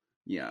from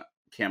yeah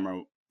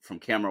camera from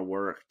camera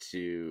work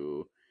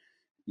to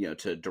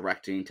to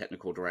directing,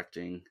 technical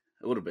directing,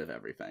 a little bit of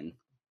everything.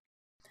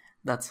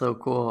 That's so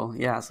cool.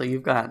 Yeah, so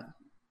you've got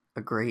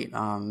a great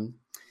a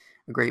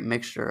great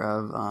mixture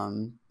of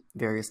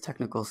various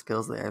technical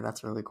skills there.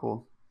 That's really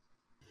cool.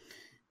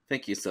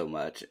 Thank you so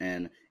much.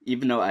 And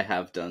even though I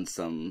have done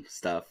some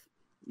stuff,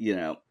 you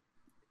know,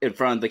 in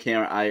front of the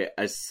camera,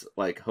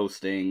 like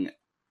hosting.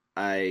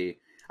 I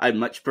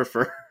much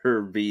prefer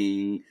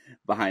being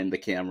behind the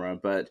camera,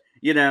 but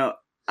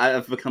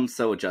I've become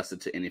so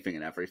adjusted to anything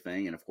and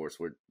everything, and of course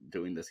we're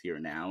doing this here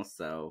now.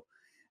 So,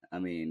 I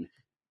mean,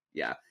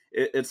 yeah,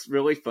 it's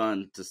really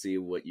fun to see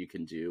what you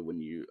can do when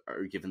you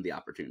are given the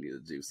opportunity to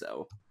do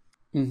so.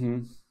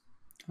 Mm-hmm.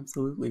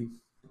 Absolutely.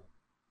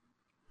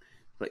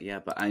 But yeah,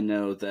 but I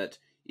know that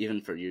even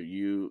for you,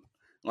 you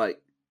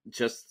like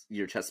just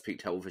your Chesapeake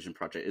Television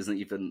project isn't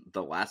even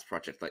the last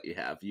project that you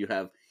have. You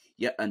have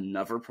yet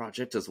another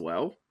project as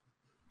well.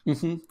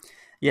 Mm-hmm.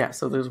 Yeah,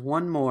 so there's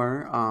one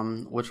more,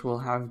 which will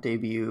have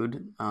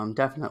debuted,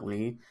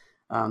 definitely.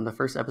 The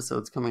first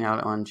episode's coming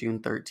out on June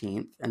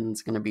 13th, and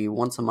it's going to be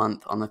once a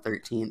month on the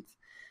 13th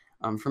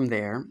from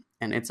there.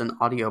 And it's an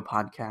audio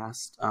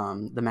podcast.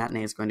 The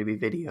matinee is going to be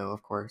video,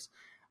 of course,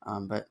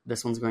 but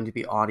this one's going to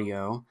be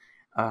audio.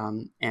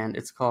 And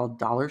it's called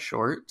Dollar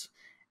Short.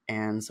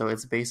 And so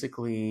it's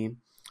basically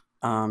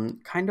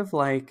kind of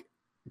like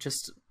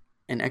just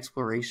an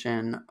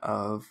exploration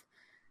of,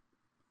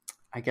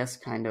 I guess,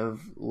 kind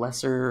of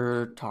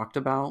lesser talked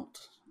about,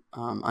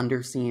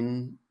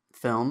 underseen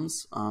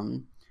films,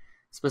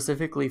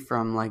 specifically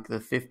from like the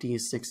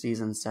 50s,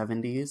 60s, and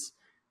 70s,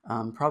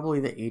 probably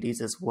the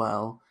 80s as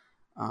well.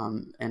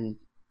 And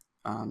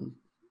um,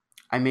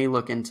 I may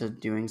look into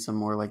doing some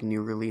more like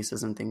new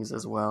releases and things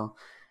as well.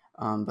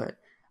 But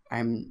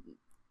I'm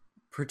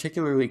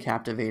particularly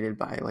captivated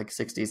by like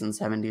 60s and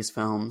 70s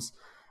films,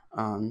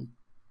 um,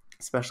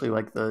 especially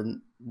like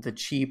the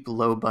cheap,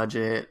 low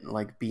budget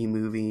like B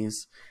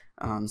movies.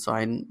 So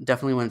I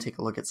definitely want to take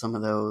a look at some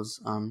of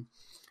those.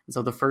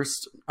 So the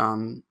first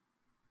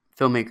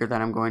filmmaker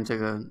that I'm going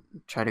to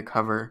try to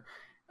cover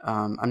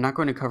I'm not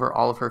going to cover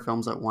all of her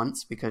films at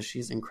once because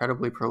she's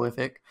incredibly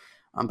prolific,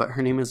 but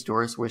her name is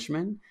Doris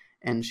Wishman,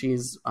 and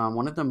she's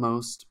one of the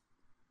most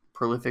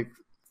prolific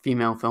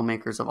female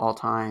filmmakers of all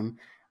time.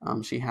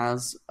 She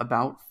has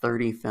about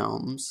 30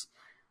 films,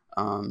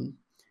 um,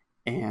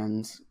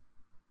 and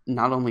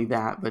not only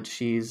that, but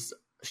she's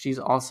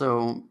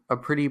also a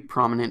pretty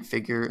prominent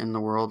figure in the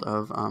world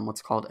of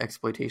what's called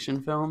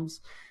exploitation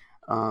films,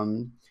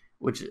 um,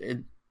 which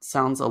it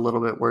sounds a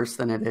little bit worse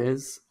than it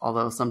is,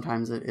 although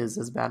sometimes it is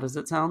as bad as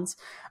it sounds.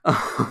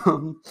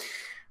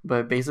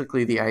 But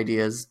basically, the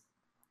idea is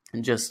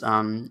just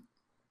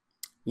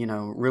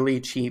really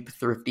cheap,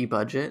 thrifty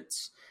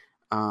budgets,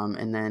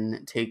 and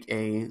then take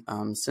a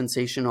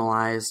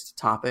sensationalized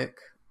topic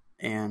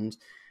and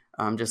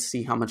just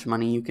see how much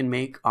money you can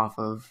make off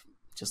of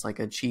just like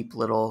a cheap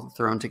little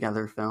thrown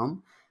together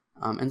film.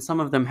 And some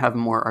of them have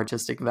more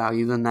artistic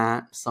value than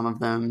that. Some of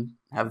them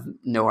have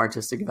no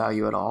artistic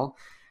value at all.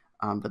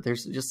 But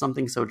there's just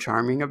something so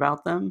charming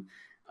about them.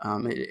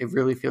 It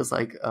really feels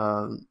like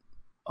a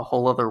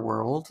whole other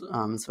world,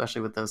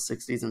 especially with those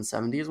 60s and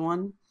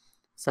 60s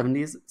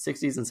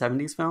and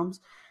 70s films.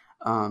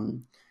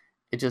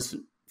 It just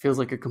feels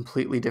like a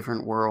completely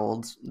different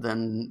world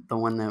than the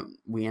one that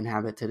we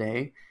inhabit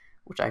today,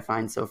 which I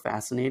find so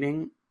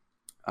fascinating.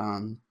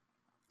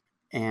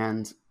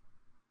 And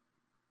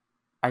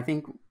I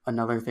think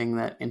another thing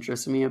that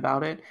interests me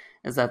about it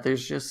is that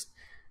there's just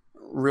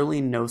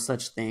really no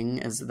such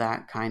thing as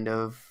that kind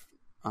of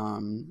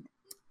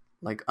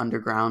like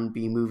underground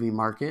B movie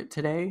market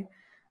today.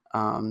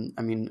 I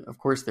mean, of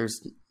course,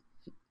 there's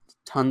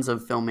tons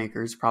of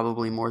filmmakers,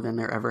 probably more than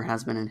there ever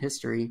has been in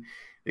history,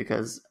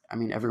 because I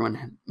mean,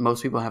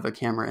 most people have a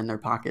camera in their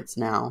pockets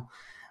now.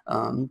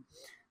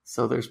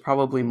 So there's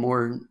probably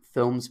more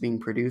films being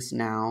produced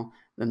now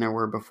than there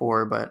were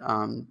before, but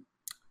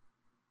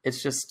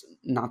it's just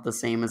not the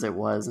same as it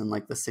was in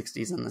like the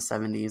 60s and the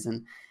 70s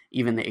and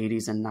even the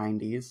 80s and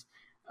 90s.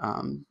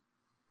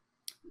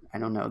 I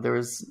don't know.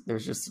 There's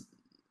just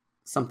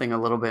something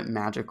a little bit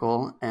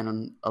magical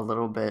and a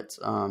little bit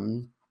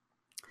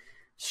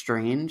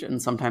strange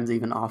and sometimes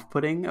even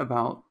off-putting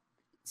about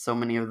so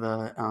many of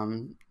the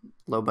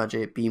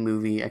low-budget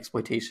B-movie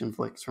exploitation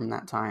flicks from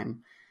that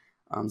time.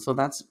 So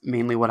that's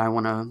mainly what I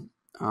want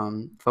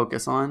to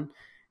focus on.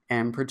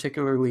 And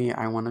particularly,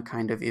 I want to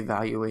kind of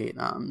evaluate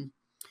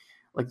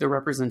like the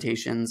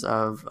representations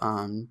of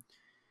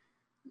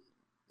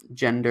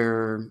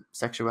gender,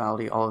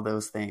 sexuality, all of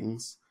those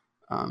things.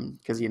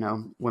 Because,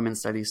 women's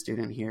studies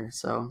student here.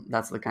 So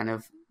that's the kind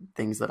of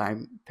things that I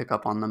pick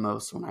up on the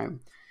most when I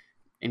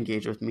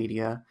engage with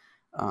media.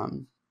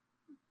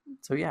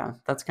 So yeah,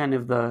 that's kind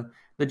of the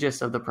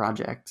gist of the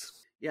project.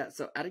 Yeah,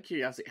 so out of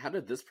curiosity, how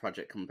did this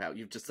project come about?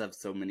 You've just have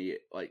so many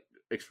like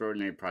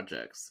extraordinary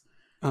projects.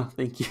 Oh,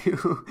 thank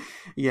you.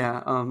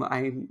 Yeah,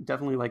 I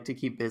definitely like to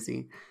keep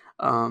busy.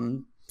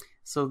 Um,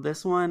 so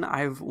this one,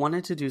 I've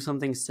wanted to do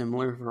something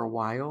similar for a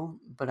while,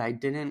 but I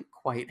didn't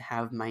quite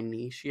have my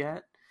niche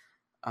yet.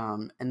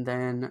 And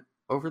then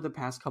over the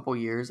past couple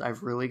years,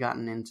 I've really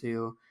gotten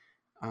into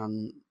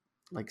um,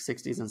 like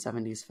 60s and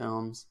 70s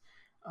films.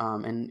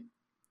 And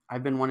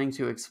I've been wanting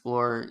to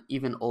explore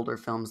even older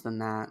films than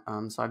that.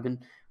 So I've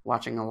been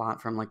watching a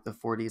lot from like the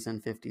 40s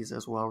and 50s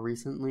as well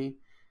recently.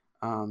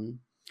 Um,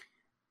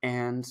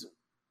 and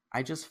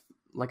I just,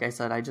 like I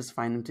said, I just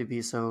find them to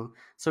be so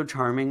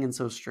charming and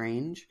so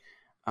strange.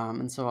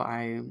 And so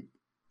I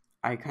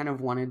kind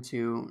of wanted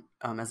to,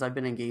 as I've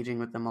been engaging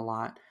with them a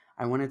lot,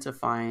 I wanted to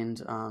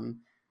find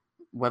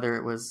whether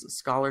it was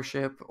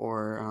scholarship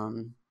or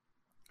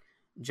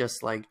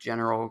just like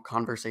general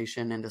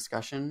conversation and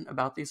discussion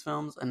about these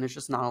films. And there's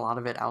just not a lot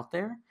of it out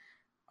there.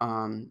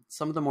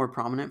 Some of the more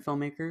prominent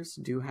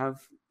filmmakers do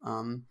have,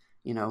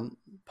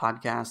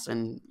 podcasts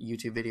and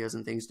YouTube videos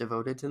and things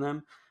devoted to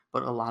them,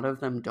 but a lot of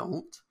them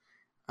don't.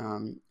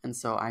 And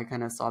so I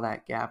kind of saw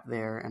that gap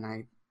there, and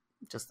I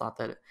just thought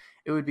that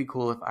it would be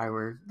cool if I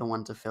were the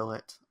one to fill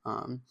it,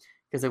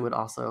 because it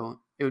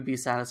would be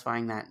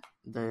satisfying that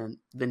the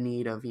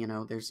need of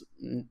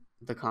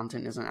the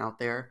content isn't out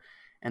there,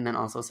 and then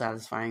also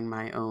satisfying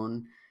my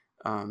own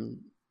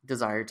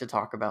desire to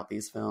talk about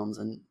these films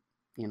and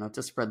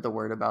to spread the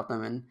word about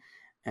them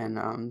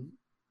and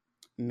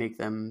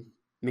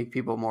make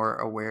people more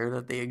aware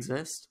that they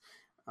exist,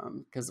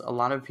 because a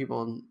lot of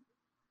people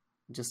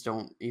just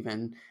don't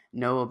even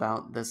know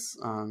about this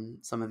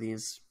some of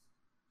these,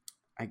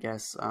 I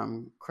guess,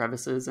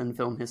 crevices in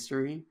film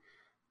history.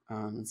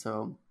 And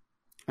so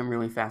I'm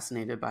really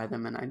fascinated by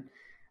them, and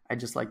I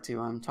just like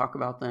to talk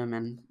about them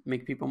and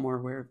make people more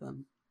aware of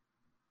them.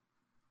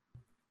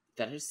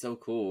 That is so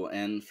cool.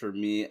 And for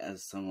me,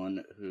 as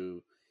someone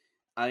who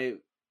I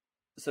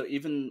so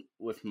even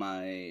with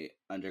my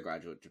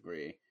undergraduate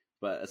degree,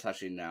 but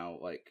especially now,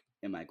 like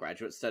in my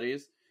graduate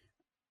studies,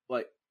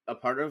 like a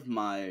part of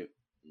my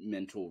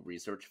mental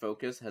research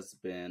focus has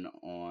been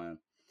on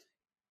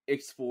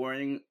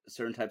exploring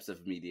certain types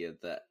of media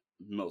that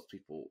most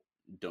people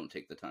don't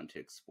take the time to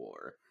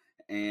explore.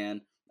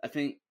 And I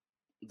think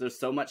there's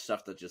so much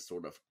stuff that just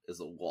sort of is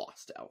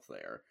lost out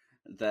there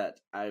that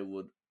I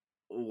would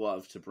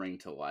love to bring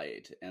to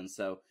light. And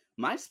so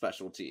my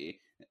specialty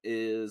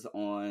is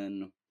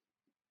on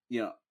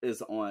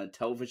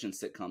television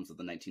sitcoms of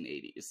the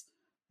 1980s.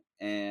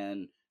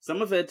 And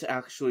some of it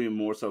actually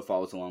more so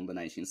follows along the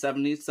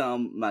 1970s.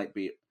 Some might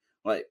be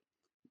like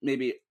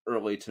maybe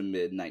early to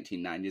mid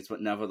 1990s,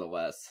 but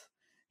nevertheless,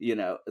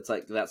 it's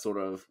like that sort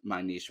of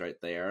my niche right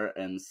there.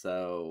 And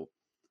so,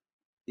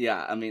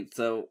 yeah, I mean,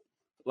 so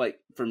like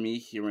for me,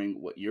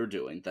 hearing what you're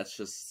doing, that's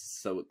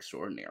just so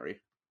extraordinary.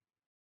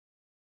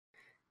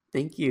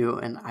 Thank you,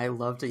 and I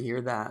love to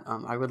hear that.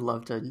 I would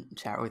love to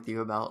chat with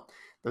you about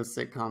those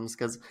sitcoms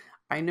because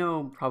I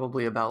know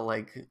probably about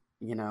like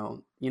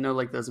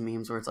like those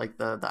memes where it's like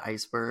the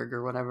iceberg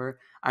or whatever.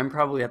 I'm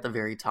probably at the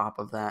very top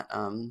of that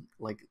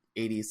like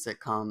 80s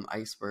sitcom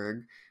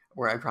iceberg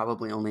where I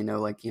probably only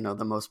know like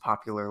the most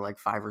popular like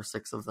 5 or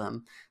 6 of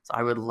them. So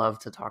I would love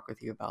to talk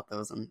with you about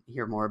those and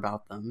hear more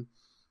about them.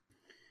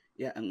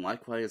 Yeah, and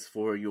likewise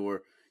for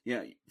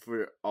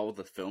all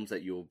the films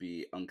that you'll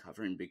be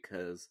uncovering,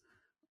 because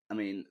I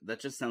mean, that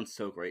just sounds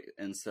so great.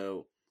 And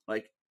so,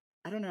 like,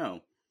 I don't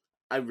know.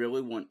 I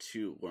really want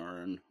to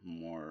learn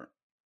more,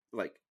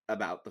 like,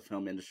 about the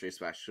film industry,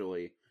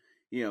 especially,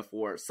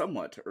 for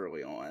somewhat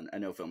early on. I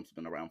know film's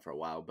been around for a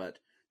while, but,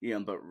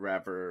 but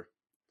rather,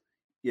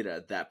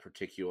 that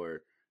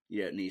particular,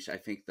 niche. I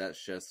think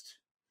that's just,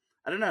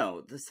 I don't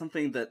know. There's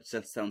something that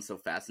just sounds so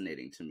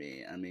fascinating to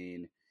me. I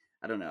mean,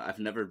 I don't know. I've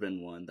never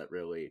been one that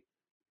really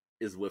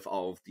is with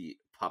all of the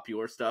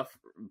popular stuff,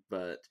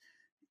 but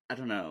I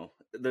don't know.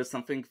 There's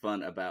something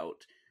fun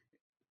about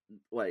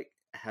like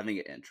having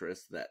an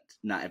interest that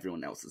not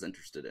everyone else is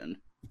interested in.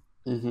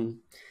 Hmm.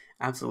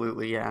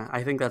 Absolutely, yeah.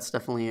 I think that's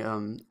definitely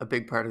a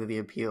big part of the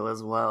appeal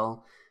as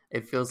well.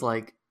 It feels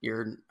like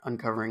you're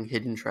uncovering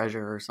hidden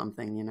treasure or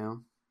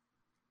something.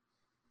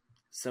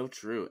 So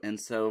true. And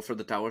so for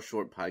the Dollar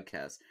Short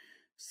podcast,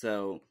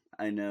 so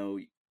I know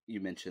you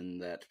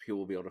mentioned that people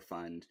will be able to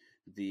find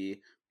the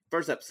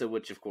first episode,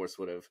 which of course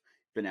would have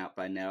been out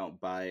by now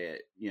by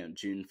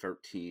June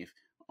 13th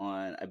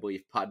on I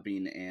believe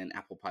Podbean and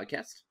Apple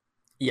Podcast.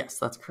 Yes,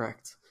 that's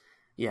correct.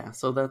 Yeah,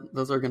 so that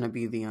those are going to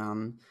be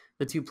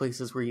the two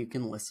places where you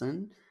can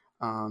listen.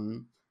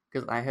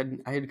 Because I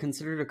had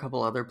considered a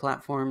couple other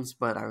platforms,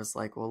 but I was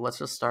like, well, let's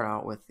just start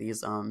out with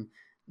these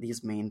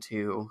main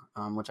two,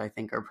 which I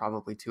think are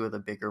probably two of the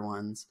bigger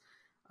ones.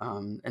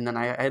 And then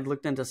I had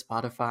looked into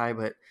Spotify,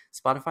 but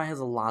Spotify has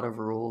a lot of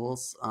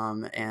rules.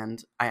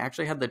 And I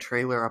actually had the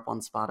trailer up on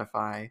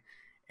Spotify,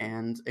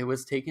 and it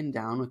was taken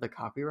down with a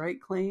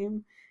copyright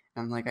claim.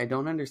 And I'm like, I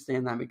don't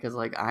understand that because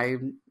like I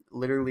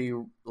literally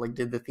like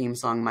did the theme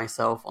song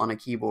myself on a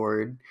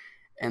keyboard,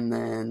 and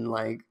then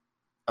like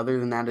other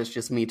than that, it's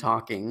just me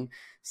talking.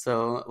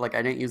 So like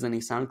I didn't use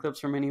any sound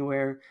clips from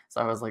anywhere. So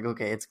I was like,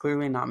 okay, it's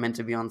clearly not meant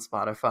to be on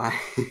Spotify.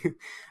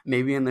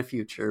 Maybe in the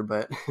future,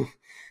 but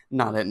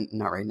not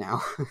right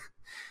now.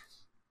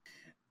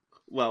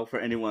 Well, for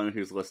anyone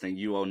who's listening,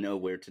 you all know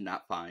where to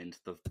not find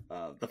the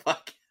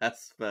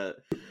podcast,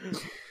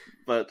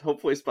 but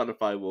hopefully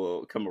Spotify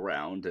will come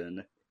around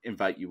and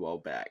invite you all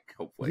back.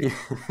 Hopefully.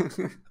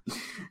 Yeah.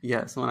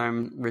 Yes, when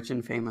I'm rich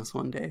and famous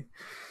one day.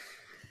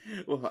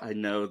 Well, I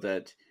know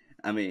that.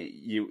 I mean,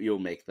 you'll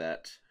make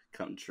that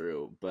come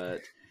true,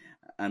 but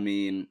I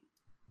mean,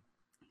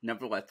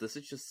 nevertheless, this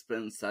has just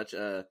been such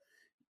a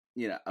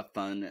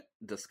fun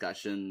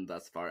discussion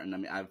thus far, and I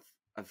mean,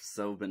 I've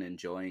so been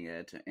enjoying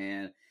it,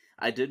 and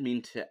I did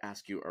mean to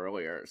ask you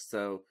earlier.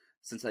 So,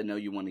 since I know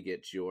you want to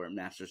get your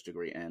master's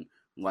degree in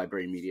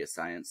library media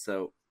science,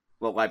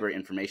 library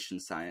information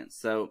science,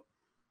 so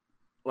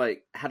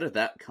like, how did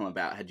that come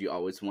about? Had you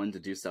always wanted to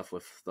do stuff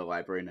with the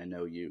library? And I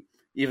know you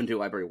even do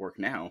library work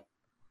now.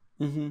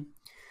 Hmm.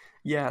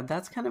 Yeah,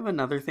 that's kind of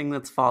another thing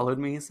that's followed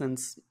me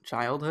since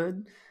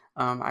childhood.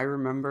 I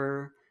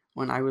remember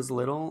when I was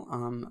little,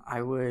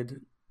 I would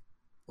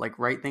like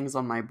write things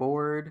on my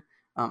board.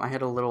 I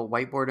had a little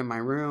whiteboard in my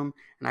room,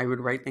 and I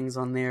would write things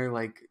on there,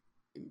 like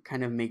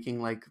kind of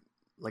making like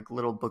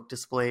little book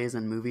displays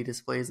and movie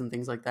displays and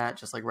things like that.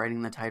 Just like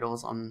writing the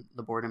titles on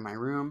the board in my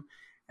room,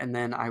 and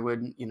then I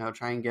would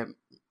try and get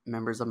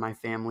members of my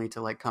family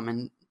to like come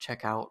and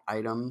check out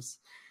items,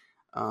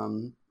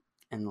 um,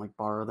 and like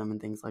borrow them and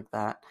things like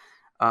that.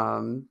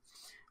 Um,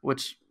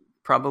 which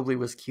probably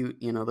was cute,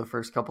 the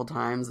first couple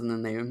times,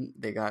 and then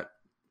they got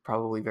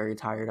probably very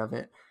tired of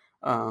it.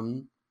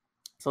 Um,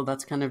 so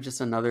that's kind of just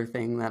another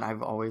thing that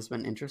I've always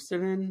been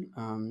interested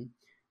in,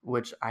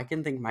 which I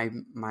can thank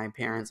my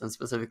parents and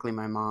specifically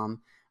my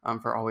mom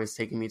for always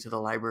taking me to the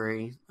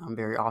library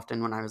very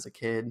often when I was a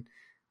kid,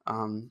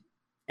 um,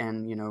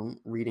 and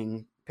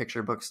reading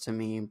picture books to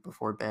me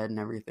before bed and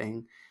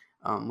everything,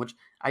 which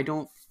I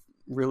don't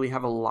really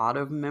have a lot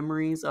of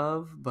memories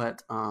of,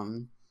 but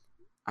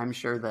I'm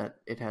sure that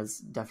it has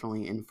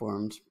definitely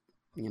informed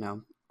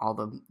all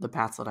the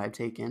paths that I've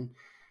taken.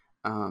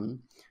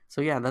 Um,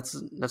 so yeah, that's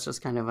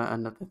just kind of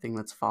another thing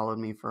that's followed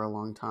me for a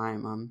long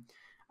time.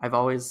 I've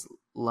always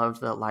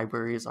loved that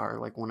libraries are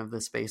like one of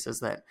the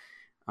spaces that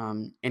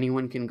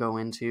anyone can go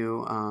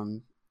into,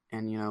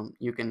 and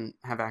you can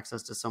have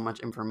access to so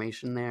much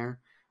information there.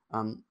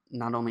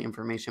 not only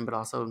information, but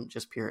also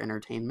just pure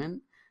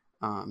entertainment.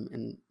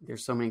 And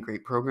there's so many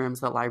great programs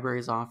that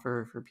libraries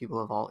offer for people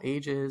of all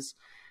ages.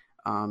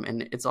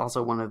 And it's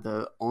also one of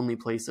the only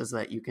places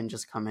that you can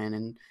just come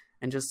in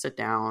and just sit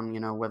down,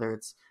 whether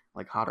it's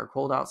like hot or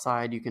cold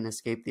outside, you can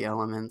escape the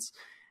elements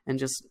and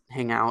just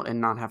hang out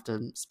and not have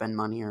to spend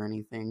money or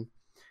anything.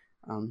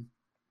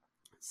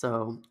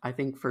 So I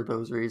think for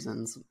those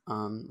reasons,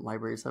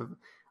 libraries have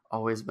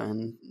always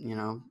been,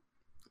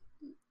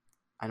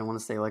 I don't want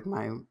to say like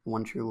my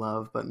one true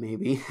love, but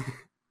maybe.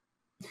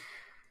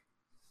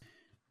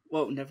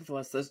 Well,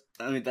 nevertheless,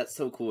 that's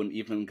so cool. And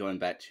even going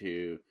back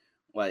to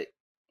like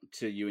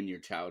to you in your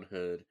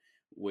childhood,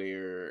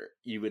 where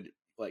you would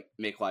like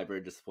make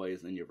library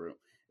displays in your room.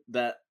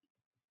 That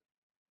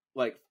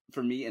like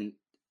for me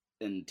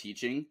in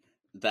teaching,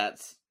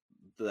 that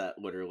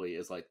literally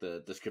is like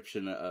the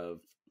description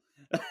of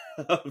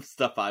of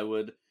stuff I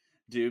would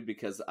do,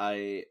 because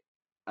I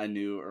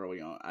knew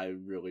early on I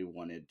really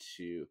wanted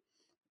to,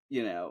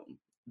 you know,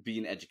 be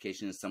in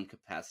education in some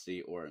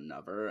capacity or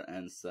another.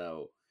 And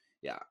so,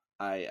 yeah,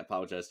 I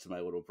apologize to my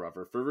little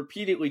brother for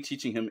repeatedly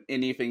teaching him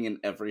anything and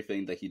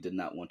everything that he did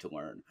not want to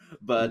learn.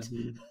 But,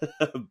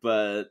 Mm-hmm.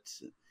 but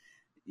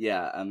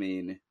yeah, I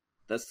mean,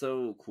 that's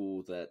so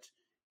cool that,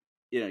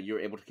 you're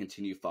able to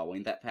continue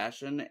following that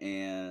passion,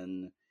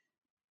 and,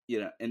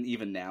 and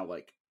even now,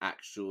 like,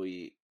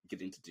 actually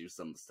getting to do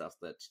some of the stuff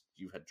that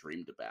you had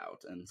dreamed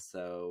about. And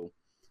so,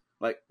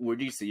 like, where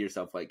do you see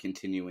yourself, like,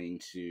 continuing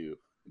to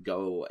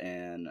go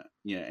and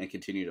and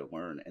continue to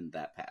learn in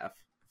that path?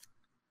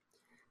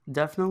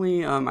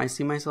 Definitely, I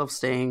see myself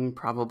staying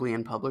probably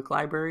in public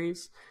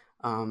libraries,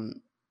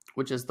 um,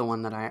 which is the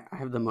one that I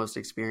have the most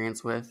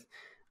experience with.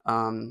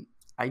 Um,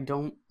 I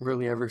don't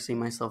really ever see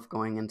myself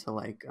going into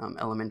like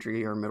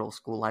elementary or middle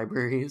school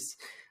libraries.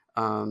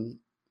 Um,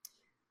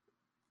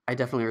 I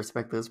definitely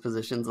respect those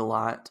positions a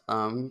lot,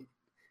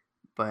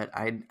 but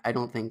I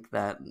don't think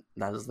that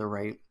that is the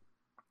right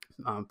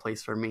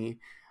place for me.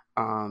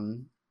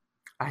 Um,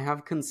 I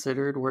have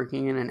considered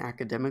working in an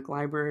academic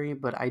library,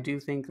 but I do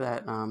think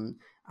that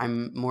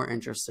I'm more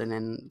interested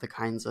in the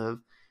kinds of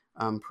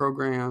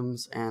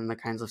programs and the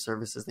kinds of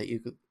services that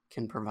you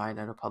can provide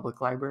at a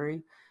public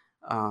library.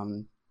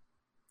 Um,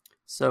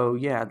 so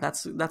yeah,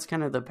 that's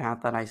kind of the path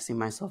that I see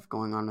myself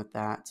going on with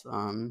that.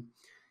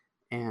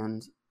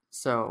 And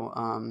so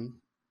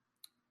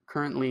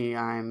currently,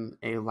 I'm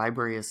a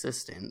library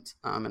assistant,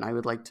 and I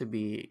would like to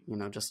be,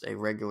 just a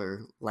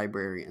regular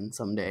librarian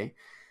someday.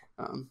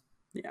 Um,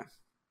 yeah.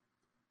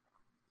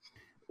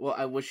 Well,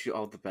 I wish you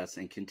all the best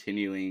in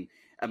continuing.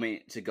 I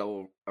mean, to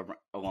go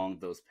along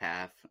those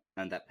path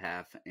and that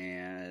path,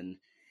 and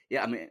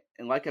yeah, I mean,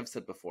 and like I've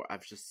said before,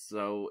 I've just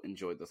so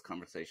enjoyed this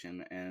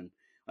conversation, and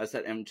like I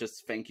said, and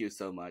just thank you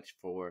so much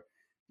for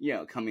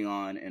coming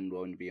on and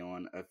willing to be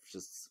on. I've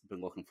just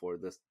been looking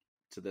forward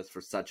to this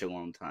for such a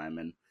long time,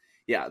 and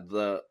yeah,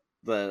 the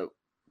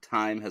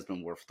time has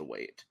been worth the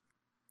wait.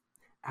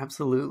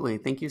 Absolutely.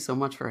 Thank you so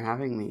much for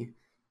having me.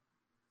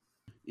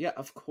 Yeah,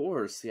 of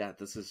course. Yeah,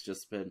 this has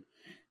just been,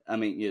 I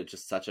mean,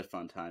 just such a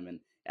fun time. And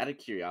out of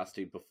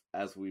curiosity,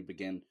 as we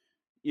begin,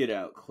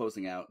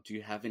 closing out, do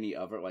you have any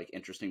other like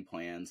interesting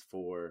plans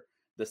for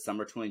the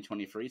summer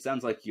 2023?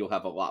 Sounds like you'll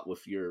have a lot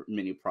with your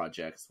mini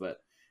projects, but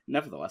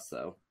nevertheless,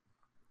 though.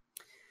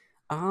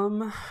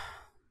 Um,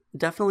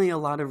 Definitely a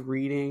lot of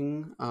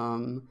reading,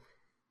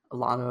 a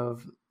lot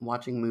of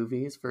watching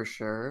movies for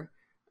sure,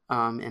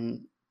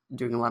 and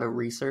doing a lot of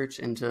research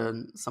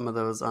into some of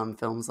those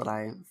films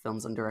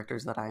and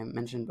directors that I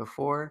mentioned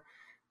before.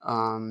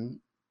 Um,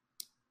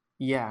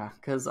 Yeah,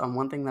 because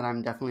one thing that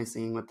I'm definitely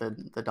seeing with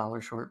the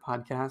Dollar Short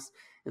podcast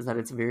is that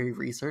it's very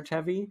research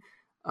heavy,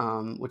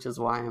 which is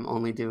why I'm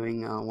only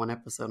doing one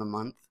episode a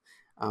month,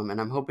 and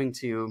I'm hoping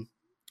to.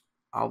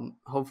 I'll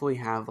hopefully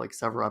have like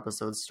several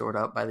episodes stored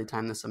up by the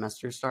time the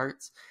semester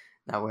starts.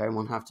 That way, I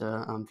won't have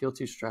to feel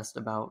too stressed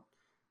about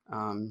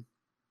um,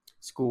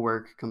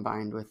 schoolwork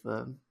combined with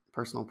the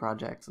personal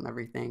projects and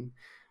everything.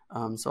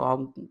 So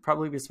I'll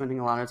probably be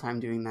spending a lot of time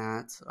doing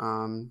that,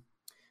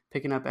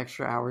 picking up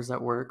extra hours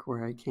at work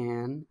where I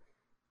can,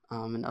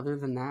 and other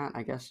than that,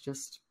 I guess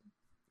just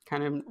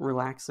kind of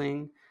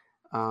relaxing,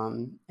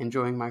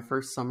 enjoying my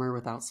first summer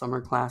without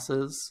summer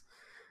classes.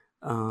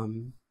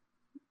 Um,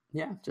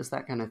 yeah, just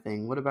that kind of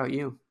thing. What about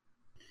you?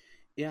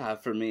 Yeah,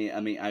 for me, I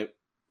mean, I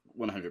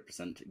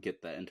 100%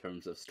 get that in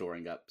terms of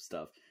storing up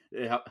stuff.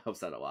 It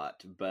helps out a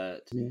lot,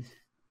 Mm.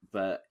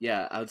 but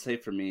yeah, I would say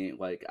for me,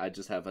 like, I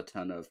just have a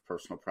ton of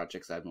personal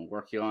projects I've been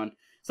working on.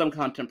 Some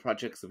content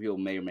projects that people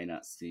may or may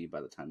not see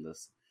by the time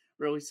this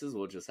releases.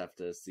 We'll just have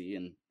to see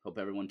and hope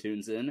everyone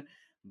tunes in.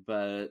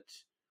 But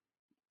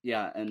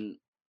yeah, and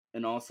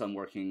also I'm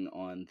working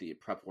on the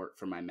prep work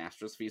for my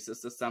master's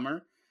thesis this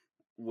summer,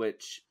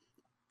 which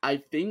I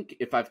think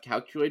if I've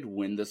calculated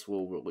when this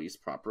will release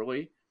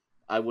properly,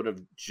 I would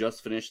have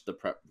just finished the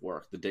prep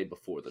work the day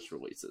before this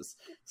releases.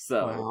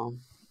 So Wow.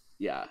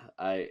 yeah,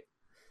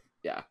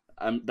 yeah,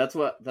 that's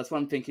what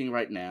I'm thinking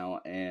right now,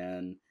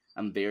 and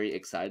I'm very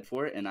excited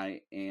for it. And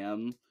I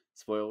am,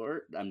 spoiler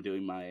alert, I'm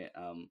doing my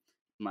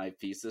my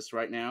thesis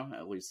right now,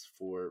 at least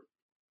for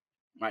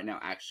right now,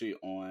 actually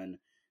on,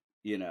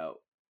 you know,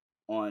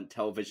 on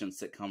television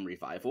sitcom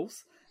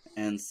revivals.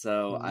 And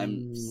so I'm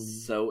Mm.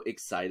 so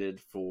excited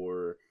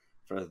for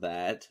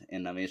that.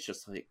 And I mean, it's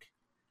just like,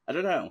 I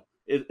don't know.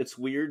 It's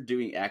weird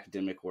doing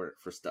academic work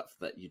for stuff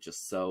that you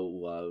just so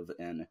love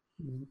and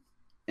Mm.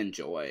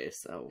 enjoy.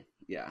 So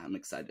yeah, I'm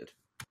excited.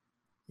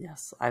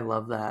 Yes, I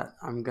love that.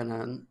 I'm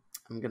gonna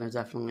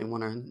definitely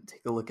want to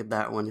take a look at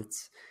that when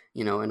it's,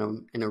 you know,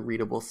 in a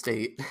readable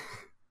state.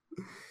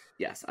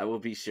 Yes, I will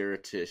be sure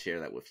to share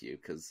that with you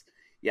because,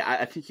 yeah,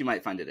 I think you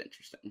might find it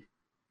interesting.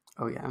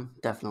 Oh yeah,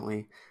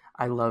 definitely.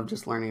 I love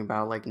just learning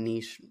about like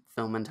niche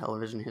film and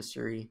television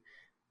history,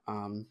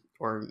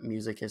 or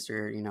music history,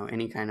 or, you know,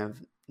 any kind of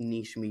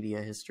niche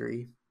media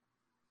history.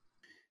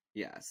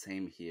 Yeah,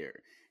 same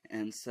here.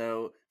 And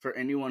so, for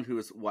anyone who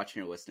is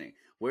watching or listening,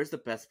 where's the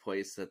best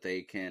place that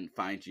they can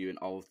find you and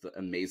all of the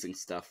amazing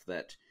stuff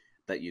that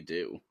you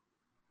do?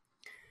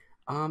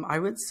 I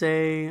would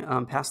say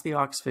Pass the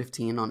Aux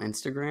 15 on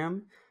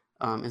Instagram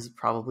is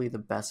probably the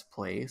best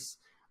place.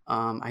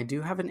 I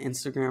do have an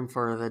Instagram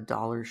for the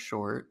Dollar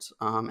Short,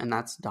 and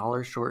that's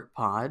Dollar Short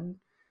Pod,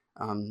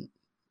 um,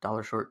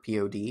 Dollar Short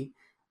POD,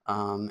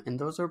 and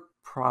those are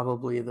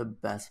probably the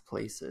best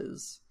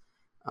places.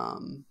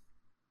 Um,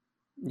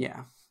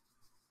 yeah.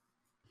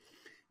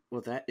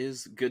 Well, that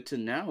is good to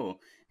know.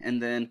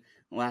 And then,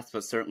 last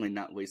but certainly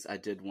not least, I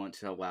did want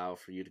to allow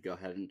for you to go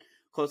ahead and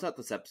close out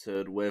this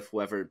episode with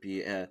whether it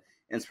be a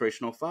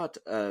inspirational thought,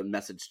 a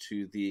message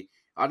to the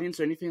audience,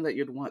 or anything that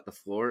you'd want. The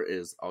floor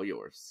is all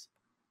yours.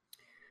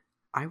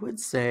 I would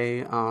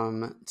say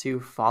to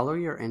follow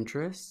your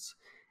interests,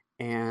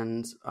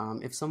 and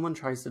if someone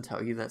tries to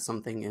tell you that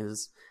something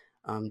is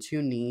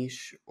too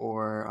niche,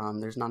 or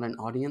there's not an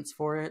audience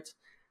for it,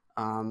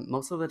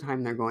 most of the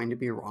time they're going to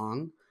be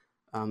wrong.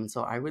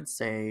 So I would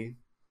say,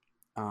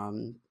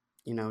 um,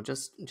 you know,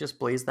 just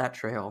blaze that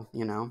trail.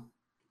 You know.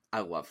 I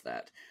love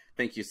that.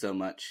 Thank you so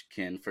much,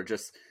 Ken, for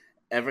just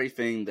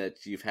everything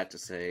that you've had to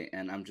say.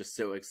 And I'm just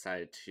so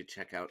excited to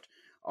check out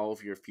all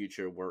of your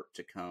future work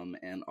to come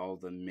and all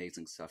the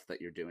amazing stuff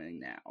that you're doing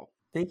now.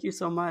 Thank you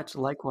so much.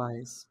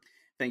 Likewise,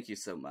 Thank you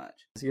so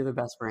much. you're the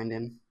best,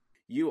 Brandon.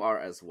 You are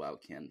as well,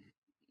 Ken.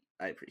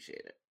 I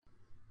appreciate it.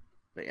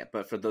 But yeah,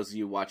 but for those of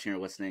you watching or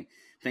listening,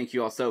 thank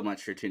you all so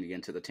much for tuning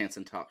into the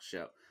Tanson Talk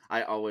Show.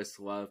 I always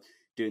love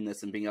doing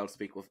this and being able to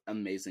speak with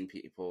amazing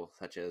people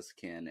such as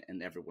Ken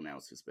and everyone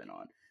else who's been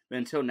on. But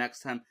until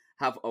next time,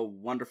 have a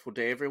wonderful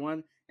day,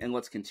 everyone, and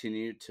let's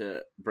continue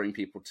to bring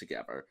people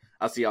together.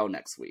 I'll see y'all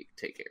next week.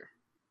 Take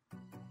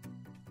care.